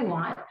 everything I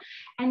want.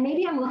 And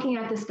maybe I'm looking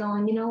at this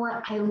going, you know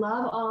what, I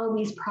love all of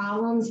these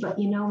problems, but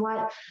you know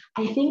what,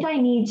 I think I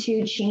need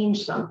to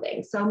change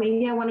something. So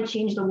maybe I want to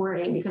change the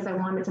wording because I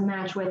want it to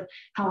match with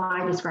how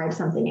I describe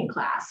something in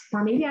class.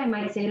 Or maybe I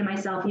might say to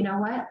myself, you know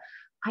what,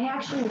 I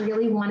actually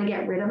really want to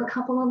get rid of a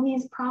couple of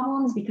these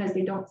problems because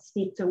they don't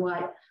speak to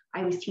what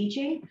I was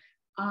teaching.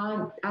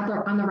 On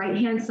the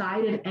right-hand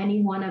side of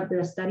any one of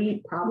the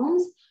study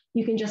problems,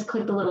 you can just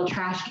click the little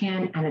trash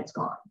can and it's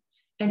gone.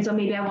 And so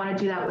maybe I want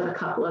to do that with a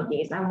couple of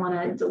these. I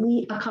want to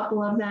delete a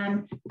couple of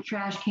them,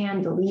 trash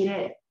can, delete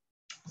it,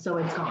 so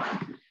it's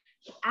gone.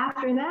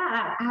 After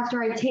that,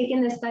 after I've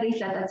taken this study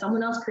set that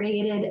someone else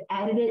created,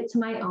 edited it to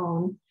my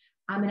own,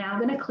 I'm now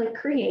going to click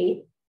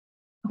create.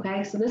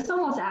 Okay, so this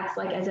almost acts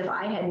like as if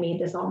I had made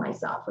this all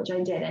myself, which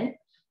I didn't.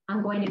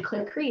 I'm going to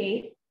click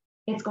create.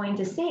 It's going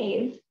to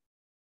save.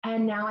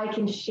 And now I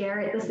can share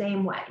it the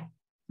same way.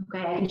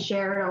 Okay, I can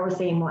share it all the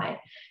same way.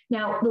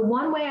 Now, the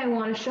one way I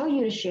want to show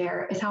you to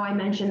share is how I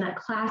mentioned that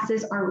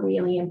classes are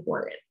really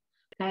important.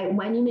 Okay,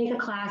 when you make a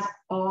class,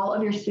 all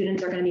of your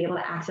students are going to be able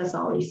to access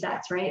all these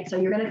sets, right? So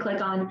you're going to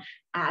click on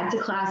add to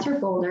class or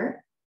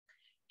folder.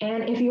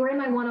 And if you were in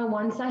my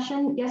 101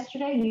 session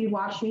yesterday, you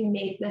watched me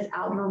make this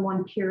Algebra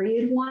 1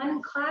 Period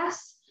 1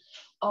 class.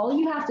 All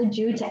you have to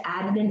do to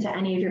add it into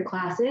any of your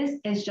classes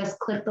is just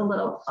click the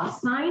little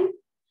plus sign.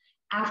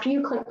 After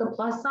you click the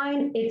plus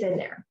sign, it's in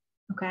there.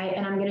 Okay,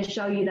 and I'm going to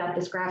show you that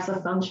this graphs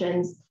of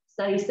functions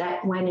study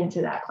set went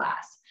into that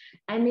class.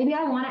 And maybe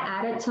I want to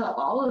add it to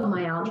all of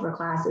my algebra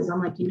classes.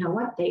 I'm like, you know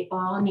what, they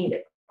all need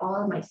it. All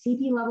of my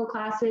CP level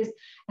classes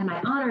and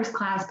my honors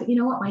class, but you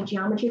know what, my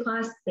geometry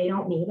class, they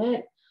don't need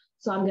it.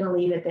 So I'm going to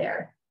leave it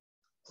there.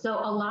 So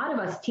a lot of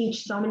us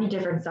teach so many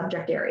different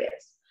subject areas.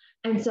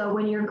 And so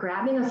when you're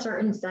grabbing a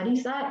certain study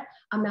set,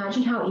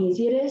 imagine how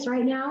easy it is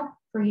right now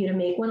for you to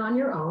make one on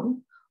your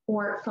own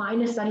or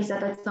find a study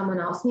set that someone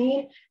else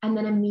made and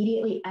then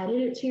immediately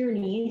edit it to your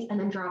needs and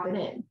then drop it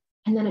in.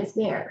 And then it's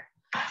there.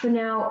 So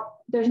now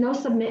there's no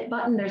submit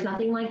button. There's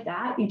nothing like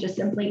that. You just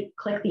simply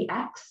click the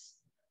X.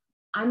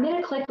 I'm going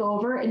to click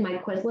over in my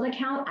Quizlet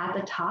account at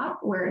the top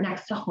where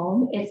next to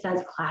home, it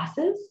says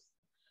classes.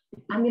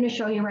 I'm going to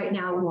show you right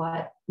now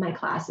what my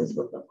classes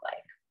would look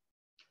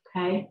like.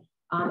 Okay.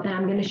 And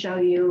I'm going to show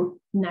you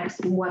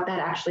next what that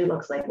actually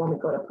looks like when we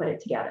go to put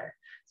it together.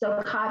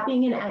 So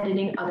copying and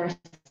editing other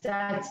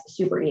sets,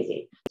 super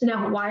easy. So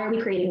now why are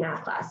we creating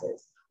math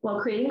classes? Well,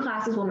 creating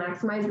classes will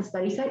maximize the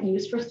study set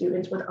used for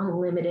students with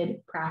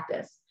unlimited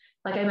practice.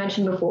 Like I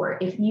mentioned before,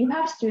 if you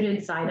have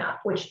students sign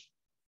up, which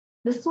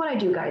this is what I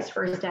do, guys,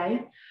 first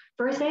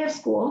day of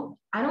school,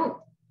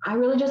 I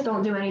really just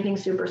don't do anything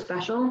super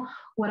special.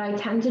 What I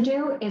tend to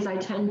do is I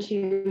tend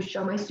to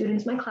show my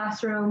students my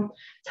classroom,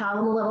 tell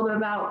them a little bit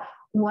about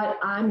what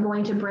I'm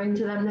going to bring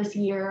to them this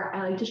year.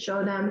 I like to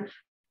show them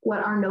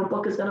what our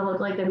notebook is going to look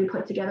like that we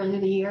put together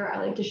through the year.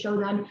 I like to show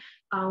them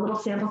little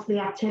samples of the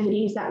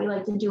activities that we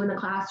like to do in the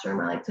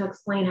classroom. I like to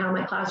explain how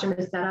my classroom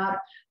is set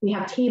up. We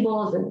have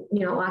tables and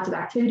lots of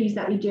activities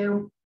that we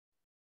do.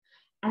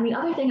 And the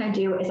other thing I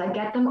do is I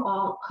get them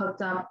all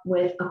hooked up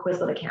with a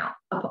Quizlet account,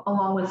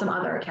 along with some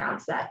other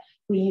accounts that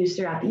we use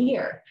throughout the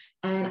year.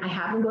 And I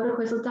have them go to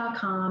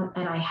Quizlet.com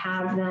and I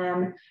have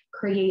them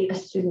create a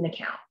student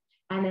account.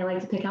 And they like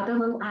to pick out their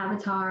little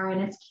avatar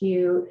and it's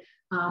cute.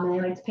 And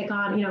they like to pick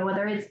on,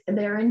 whether it's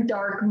they're in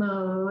dark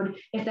mode,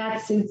 if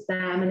that suits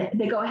them, and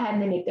they go ahead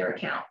and they make their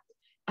account.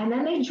 And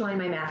then they join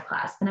my math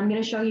class. And I'm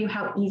going to show you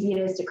how easy it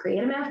is to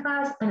create a math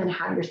class and then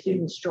have your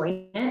students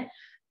join it.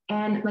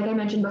 And like I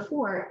mentioned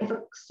before, if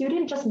a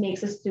student just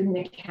makes a student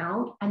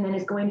account and then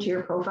is going to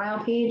your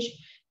profile page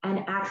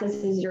and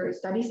accesses your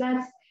study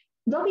sets,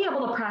 they'll be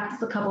able to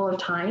practice a couple of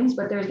times,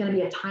 but there's going to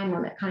be a time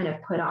limit kind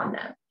of put on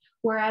them.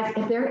 Whereas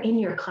if they're in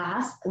your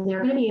class,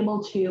 they're going to be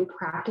able to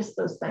practice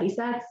those study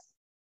sets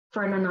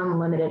for an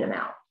unlimited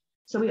amount.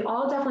 So we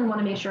all definitely want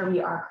to make sure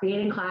we are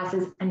creating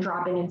classes and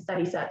dropping in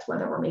study sets,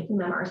 whether we're making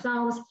them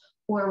ourselves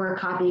or we're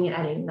copying and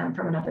editing them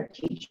from another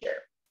teacher.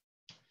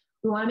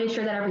 We want to make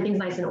sure that everything's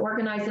nice and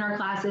organized in our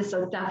classes.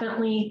 So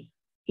definitely,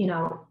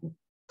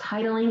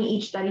 titling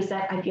each study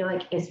set, I feel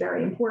like is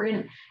very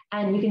important.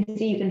 And you can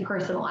see you can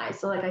personalize.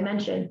 So like I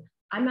mentioned,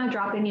 I'm not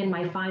dropping in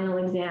my final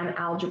exam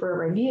algebra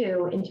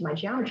review into my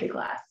geometry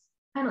class.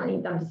 I don't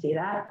need them to see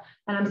that.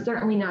 And I'm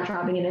certainly not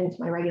dropping it into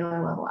my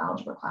regular level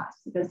algebra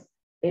class because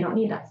they don't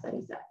need that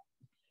study set.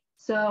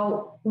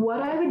 So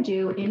what I would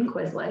do in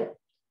Quizlet,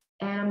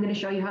 and I'm going to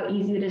show you how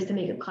easy it is to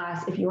make a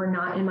class if you are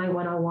not in my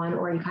 101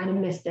 or you kind of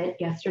missed it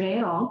yesterday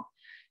at all,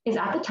 is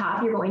at the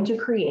top, you're going to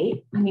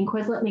create.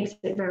 Quizlet makes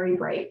it very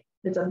bright.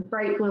 It's a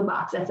bright blue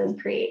box that says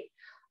create.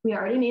 We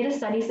already made a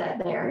study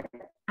set there,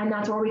 and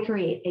that's where we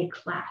create a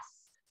class.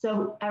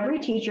 So every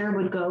teacher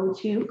would go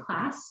to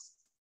class.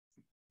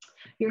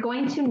 You're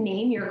going to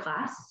name your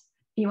class.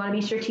 You want to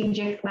be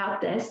strategic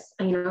about this.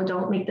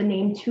 Don't make the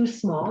name too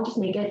small. Just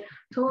make it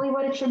totally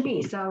what it should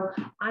be. So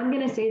I'm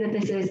going to say that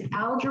this is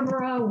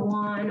Algebra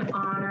 1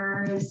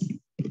 Honors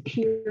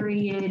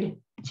Period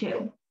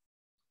 2.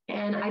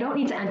 And I don't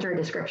need to enter a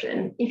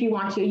description. If you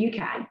want to, you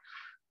can.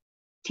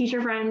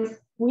 Teacher friends,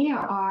 we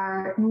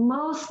are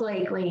most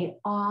likely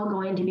all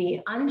going to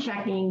be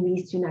unchecking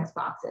these two next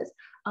boxes.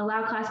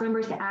 Allow class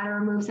members to add or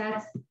remove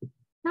sets.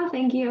 No,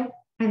 thank you.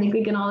 I think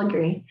we can all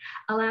agree.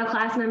 Allow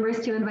class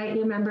members to invite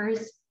new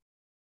members.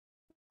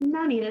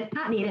 No needed,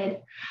 not needed.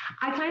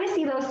 I kind of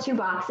see those two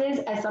boxes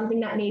as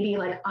something that maybe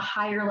like a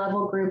higher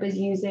level group is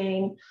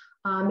using.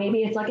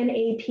 Maybe it's like an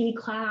AP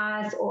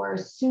class or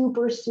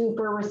super,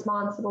 super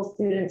responsible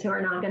students who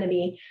are not going to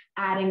be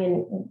adding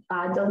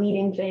and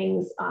deleting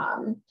things.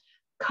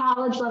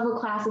 College level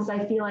classes,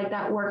 I feel like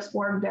that works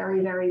for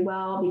very, very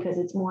well because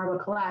it's more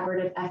of a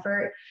collaborative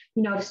effort.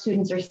 If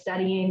students are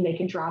studying, they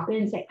can drop in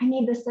and say, I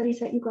need this study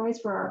set, you guys,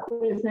 for our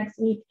quiz next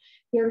week.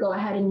 Here, go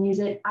ahead and use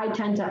it. I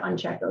tend to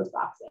uncheck those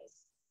boxes.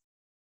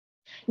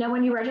 Now,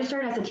 when you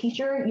registered as a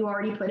teacher, you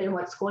already put in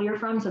what school you're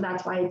from. So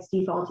that's why it's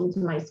defaulting to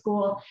my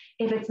school.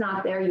 If it's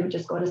not there, you would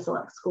just go to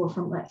select school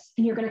from list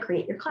and you're going to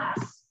create your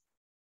class.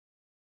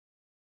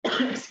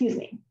 Excuse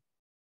me.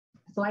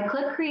 So I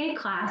click create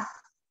class.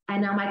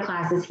 And now my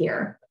class is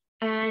here.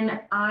 And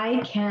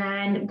I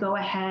can go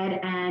ahead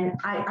and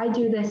I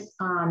do this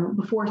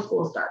before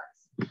school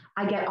starts.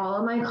 I get all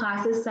of my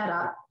classes set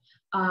up.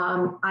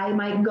 I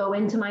might go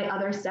into my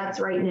other sets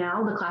right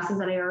now, the classes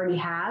that I already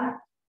have.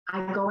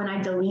 I go and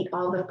I delete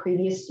all the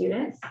previous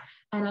students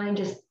and I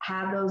just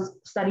have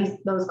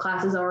those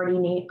classes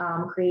already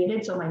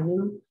created so my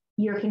new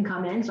year can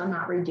come in. So I'm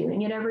not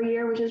redoing it every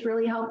year, which is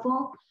really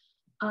helpful.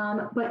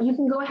 But you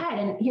can go ahead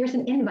and here's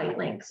an invite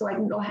link. So I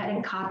can go ahead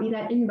and copy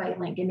that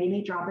invite link and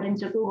maybe drop it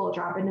into Google,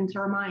 drop it into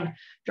Remind,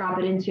 drop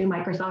it into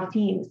Microsoft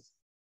Teams.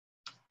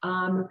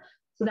 So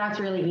that's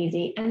really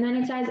easy. And then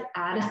it says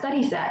add a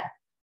study set.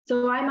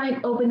 So I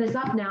might open this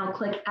up now,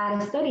 click add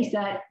a study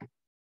set,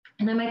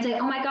 And I might say,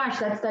 oh my gosh,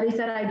 that study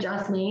set I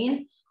just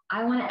made,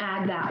 I want to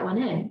add that one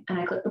in. And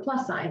I click the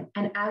plus sign.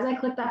 And as I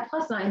click that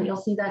plus sign, you'll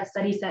see that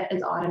study set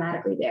is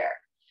automatically there.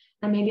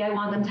 And maybe I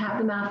want them to have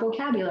the math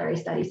vocabulary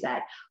study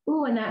set.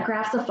 Ooh, and that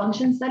graphs of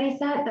function study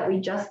set that we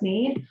just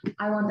made,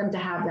 I want them to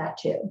have that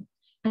too.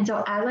 And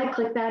so as I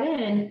click that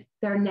in,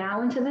 they're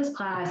now into this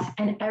class,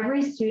 and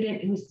every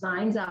student who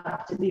signs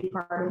up to be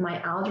part of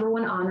my Algebra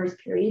 1 Honors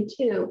Period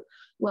 2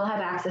 will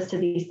have access to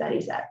these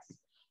study sets.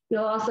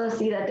 You'll also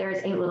see that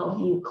there's a little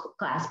View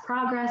Class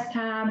Progress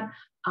tab,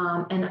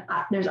 and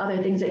there's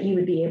other things that you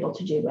would be able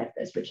to do with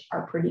this, which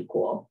are pretty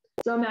cool.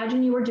 So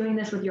imagine you were doing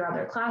this with your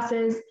other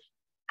classes,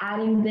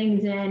 adding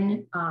things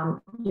in,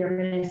 you're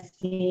going to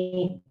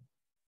see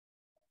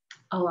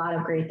a lot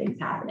of great things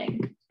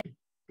happening.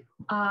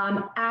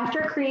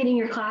 After creating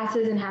your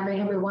classes and having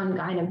everyone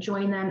kind of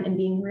join them and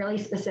being really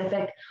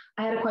specific,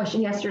 I had a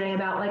question yesterday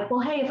about like, well,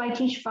 hey, if I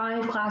teach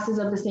 5 classes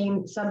of the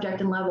same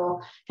subject and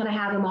level, can I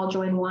have them all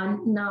join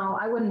one? No,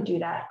 I wouldn't do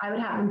that. I would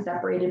have them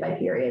separated by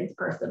periods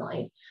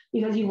personally,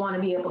 because you want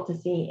to be able to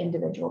see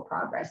individual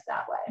progress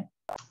that way.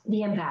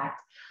 The impact.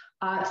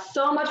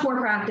 So much more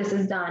practice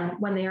is done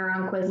when they are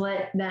on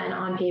Quizlet than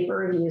on paper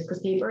reviews, because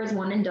paper is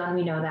one and done.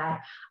 We know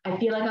that. I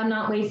feel like I'm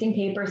not wasting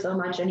paper so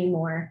much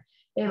anymore.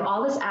 They have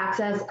all this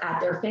access at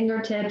their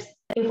fingertips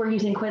if we're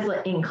using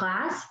Quizlet in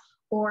class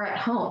or at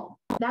home.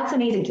 That's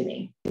amazing to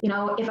me. You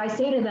know, if I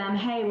say to them,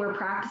 hey, we're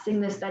practicing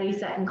this study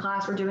set in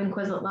class, we're doing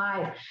Quizlet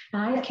Live,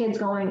 and I have kids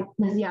going,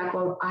 Ms.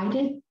 Yakbo, I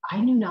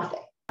knew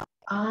nothing.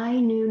 I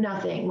knew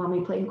nothing when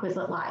we played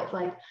Quizlet Live.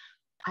 Like,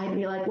 I'd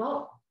be like,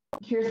 well,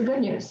 here's the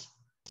good news.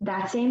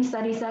 That same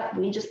study set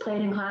we just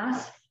played in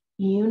class,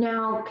 you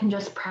now can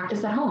just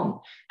practice at home.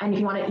 And if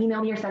you want to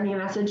email me or send me a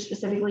message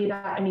specifically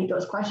about any of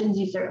those questions,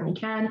 you certainly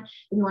can.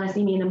 If you want to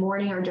see me in the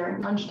morning or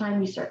during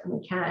lunchtime, you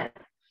certainly can.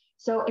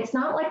 So it's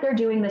not like they're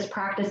doing this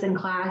practice in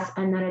class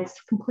and then it's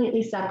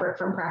completely separate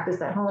from practice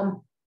at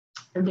home.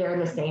 They're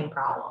the same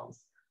problems.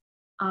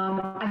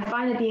 I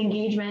find that the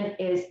engagement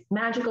is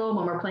magical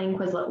when we're playing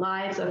Quizlet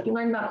Live. So if you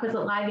learned about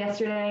Quizlet Live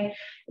yesterday,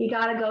 you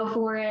got to go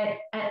for it.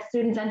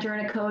 Students enter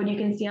in a code. You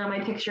can see on my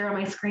picture on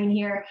my screen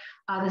here.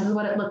 This is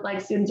what it looked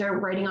like. Students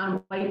are writing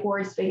on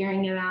whiteboards,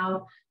 figuring it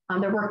out.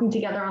 They're working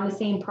together on the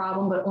same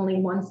problem, but only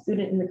one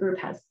student in the group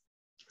has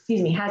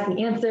the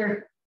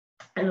answer,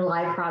 and the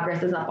live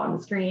progress is up on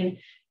the screen.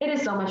 It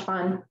is so much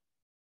fun.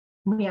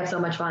 We have so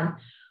much fun.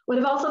 What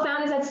I've also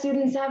found is that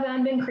students have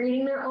been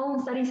creating their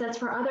own study sets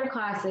for other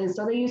classes.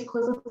 So they use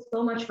Quizlet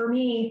so much for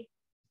me,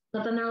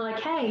 but then they're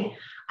like, hey,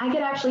 I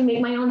could actually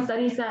make my own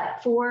study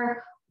set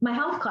for my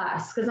health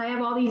class because I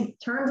have all these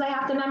terms I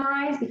have to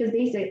memorize, because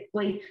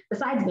basically,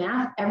 besides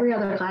math, every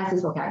other class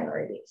is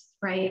vocabulary based,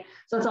 right?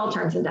 So it's all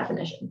terms and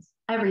definitions,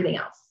 everything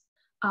else.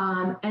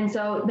 And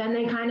so then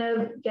they kind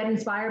of get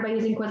inspired by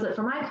using Quizlet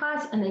for my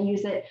class, and they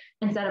use it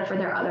instead of for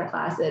their other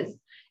classes.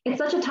 It's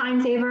such a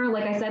time saver.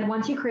 Like I said,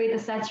 once you create the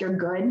sets, you're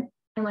good,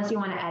 unless you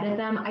want to edit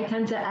them. I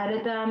tend to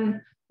edit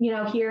them, you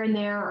know, here and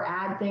there, or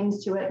add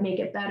things to it, make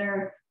it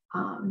better.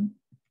 And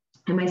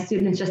my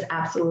students just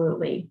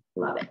absolutely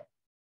love it.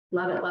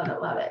 Love it, love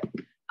it, love it.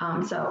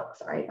 So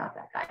sorry about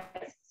that,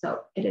 guys.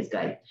 So it is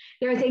good.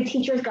 There is a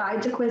teacher's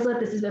guide to Quizlet.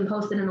 This has been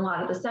posted in a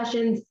lot of the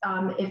sessions.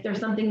 If there's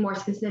something more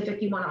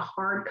specific, you want a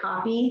hard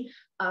copy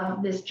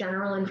of this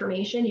general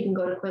information, you can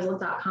go to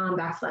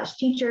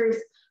quizlet.com/teachers.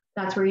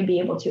 That's where you'd be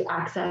able to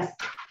access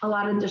a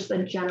lot of just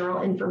the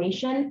general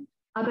information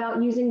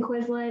about using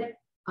Quizlet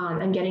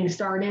and getting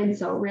started.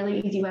 So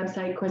really easy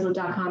website,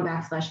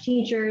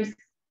 quizlet.com/teachers.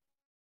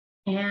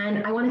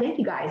 And I want to thank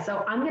you guys.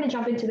 So I'm going to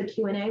jump into the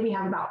Q&A. We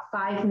have about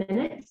 5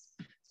 minutes.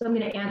 So I'm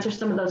going to answer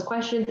some of those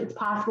questions. It's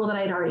possible that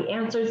I'd already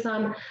answered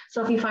some.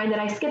 So if you find that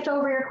I skipped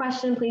over your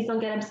question, please don't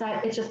get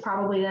upset. It's just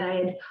probably that I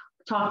had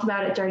talked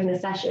about it during the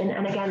session.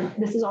 And again,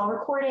 this is all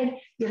recorded.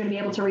 You're going to be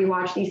able to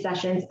rewatch these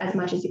sessions as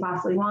much as you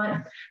possibly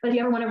want. But if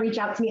you ever want to reach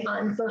out to me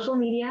on social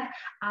media,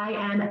 I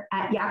am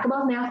at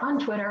Yakubov Math on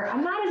Twitter.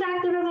 I'm not as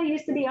active as I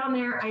used to be on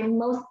there. I'm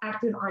most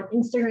active on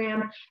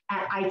Instagram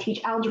at I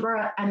Teach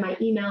Algebra, and my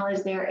email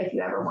is there if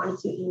you ever wanted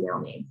to email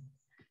me.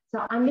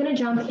 So I'm going to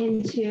jump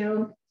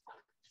into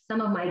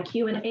some of my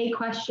Q&A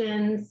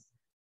questions.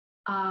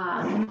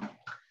 All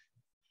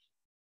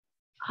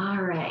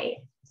right.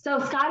 So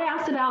Scott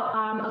asked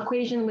about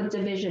equation with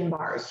division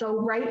bars. So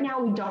right now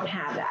we don't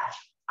have that.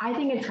 I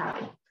think it's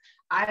coming.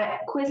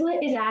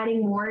 Quizlet is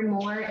adding more and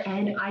more,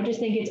 and I just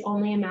think it's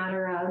only a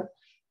matter of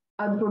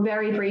a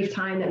very brief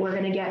time that we're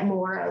going to get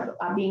more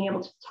of being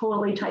able to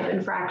totally type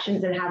in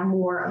fractions and have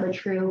more of a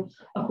true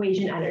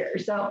equation editor.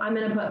 So I'm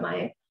going to put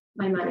my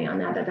money on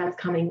that's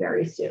coming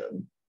very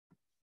soon.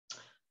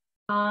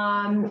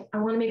 I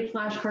want to make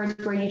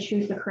flashcards where you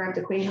choose the correct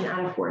equation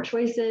out of 4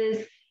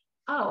 choices.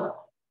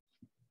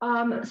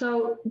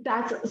 So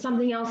that's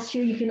something else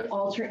too. You can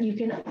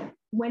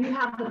when you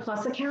have the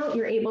plus account,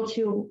 you're able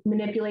to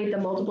manipulate the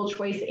multiple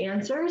choice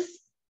answers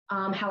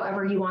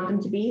however you want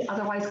them to be.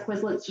 Otherwise,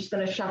 Quizlet's just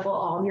going to shuffle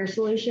all of your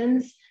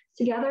solutions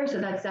together.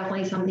 So that's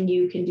definitely something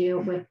you can do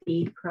with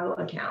the Pro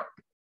account.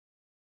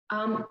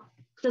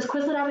 Does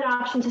Quizlet have an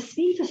option to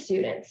speak to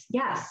students?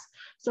 Yes.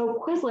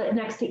 So Quizlet,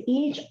 next to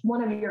each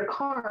one of your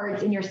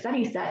cards in your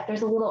study set,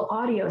 there's a little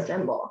audio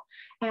symbol.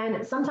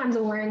 And sometimes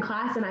when we're in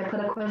class and I put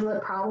a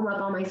Quizlet problem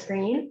up on my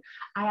screen,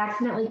 I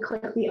accidentally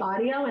click the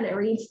audio and it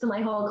reads to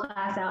my whole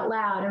class out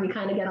loud, and we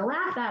kind of get a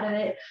laugh out of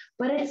it,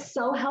 but it's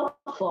so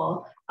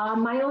helpful.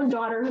 My own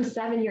daughter, who's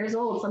 7 years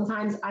old,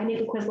 sometimes I make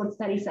a Quizlet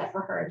study set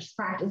for her. She's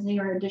practicing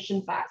her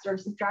addition facts or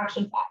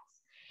subtraction facts.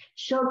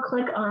 She'll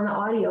click on the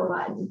audio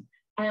button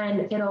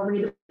and it'll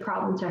read the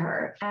problem to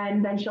her.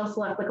 And then she'll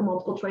select like a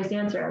multiple choice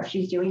answer if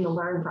she's doing the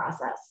learn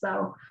process.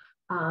 So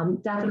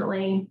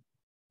definitely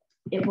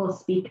it will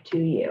speak to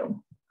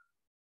you.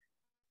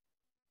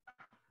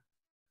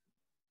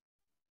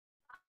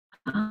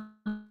 How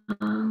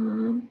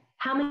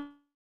many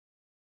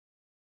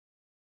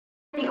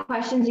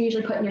questions do you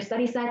usually put in your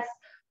study sets?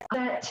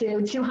 Set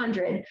to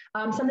 200.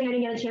 Something I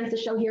didn't get a chance to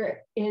show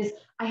here is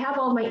I have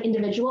all of my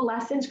individual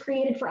lessons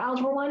created for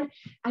Algebra 1,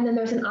 and then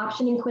there's an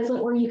option in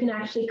Quizlet where you can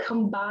actually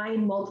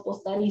combine multiple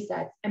study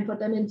sets and put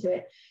them into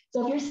it.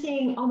 So if you're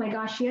seeing, oh my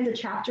gosh, she has a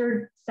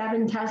chapter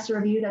 7 test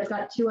review that's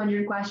got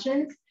 200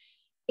 questions,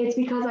 it's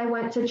because I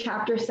went to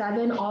chapter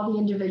 7, all the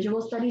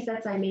individual study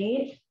sets I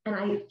made, and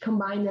I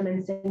combined them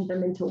and synced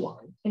them into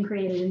one and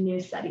created a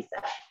new study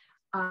set.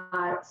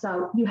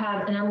 So you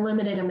have an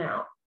unlimited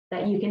amount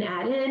that you can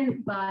add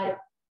in, but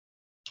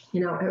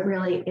it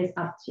really is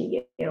up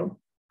to you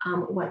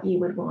what you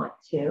would want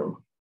to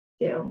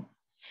do.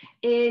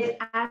 Is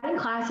adding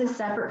classes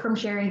separate from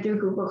sharing through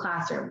Google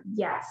Classroom?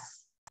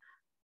 Yes.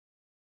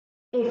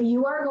 If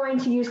you are going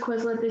to use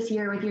Quizlet this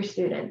year with your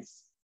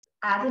students,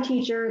 as a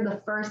teacher,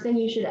 the first thing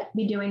you should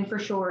be doing for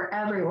sure,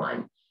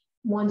 everyone,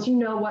 once you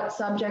know what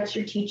subjects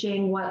you're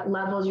teaching, what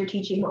levels you're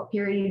teaching, what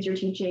periods you're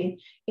teaching,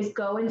 is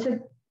go into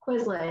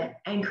Quizlet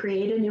and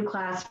create a new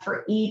class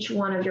for each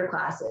one of your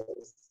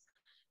classes.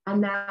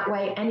 And that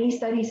way, any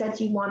study sets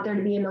you want there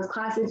to be in those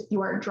classes,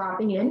 you are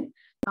dropping in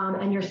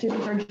and your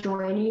students are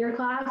joining your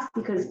class,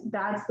 because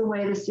that's the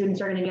way the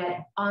students are going to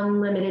get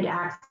unlimited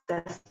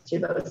access to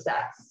those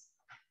sets.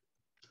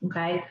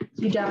 Okay,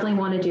 so you definitely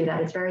want to do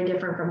that. It's very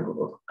different from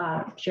Google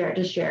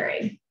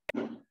sharing.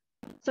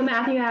 So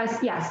Matthew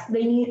asks, yes,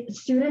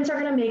 students are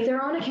going to make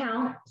their own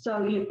account.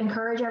 So you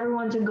encourage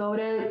everyone to go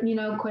to,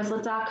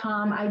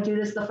 Quizlet.com. I do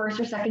this the first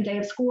or second day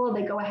of school.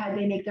 They go ahead,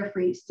 they make their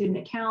free student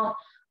account.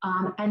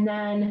 And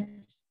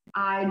then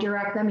I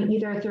direct them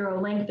either through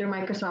a link through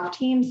Microsoft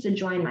Teams to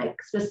join my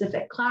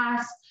specific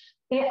class.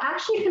 They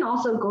actually can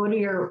also go to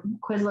your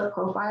Quizlet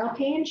profile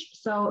page.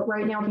 So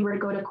right now, if you were to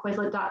go to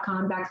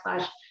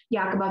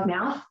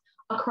Quizlet.com/YakAboveMouth,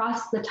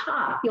 across the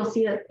top, you'll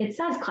see that it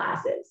says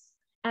classes.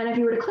 And if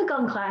you were to click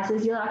on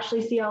classes, you'll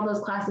actually see all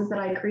those classes that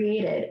I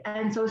created.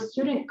 And so a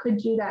student could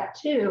do that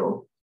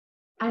too,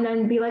 and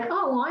then be like,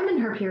 oh, well, I'm in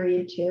her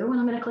period 2, and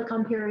I'm going to click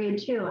on period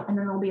 2, and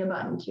then there'll be a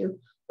button to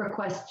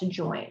request to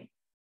join.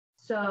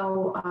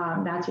 So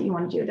that's what you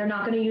want to do. They're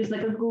not going to use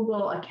like a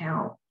Google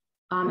account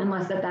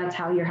unless that's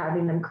how you're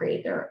having them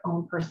create their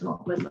own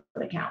personal Quizlet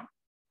account.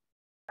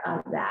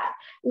 That.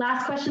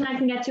 Last question I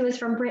can get to is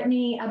from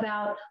Brittany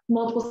about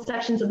multiple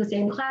sections of the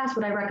same class.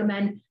 Would I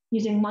recommend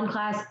using one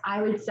class?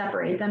 I would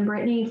separate them,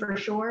 Brittany, for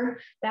sure.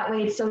 That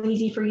way it's so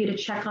easy for you to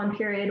check on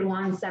period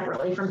 1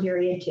 separately from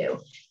period 2.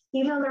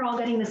 Even though they're all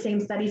getting the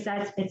same study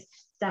sets, it's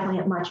definitely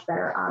a much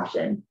better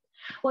option.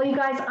 Well, you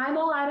guys, I'm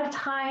all out of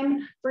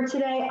time for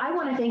today. I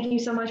want to thank you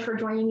so much for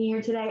joining me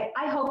here today.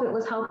 I hope it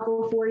was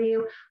helpful for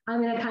you.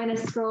 I'm going to kind of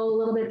scroll a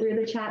little bit through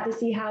the chat to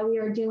see how we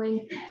are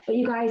doing. But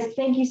you guys,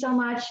 thank you so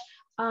much.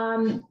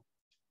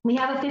 We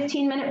have a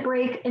 15-minute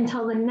break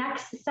until the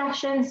next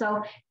session.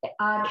 So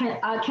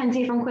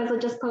Kenzie from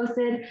Quizlet just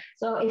posted.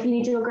 So if you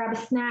need to go grab a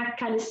snack,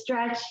 kind of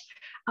stretch,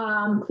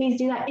 please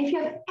do that. If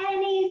you have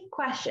any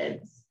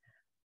questions,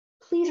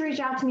 please reach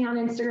out to me on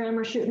Instagram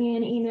or shoot me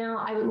an email.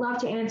 I would love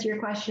to answer your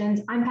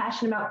questions. I'm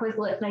passionate about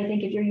Quizlet, and I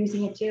think if you're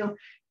using it too,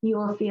 you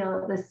will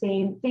feel the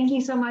same. Thank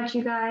you so much,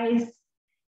 you guys.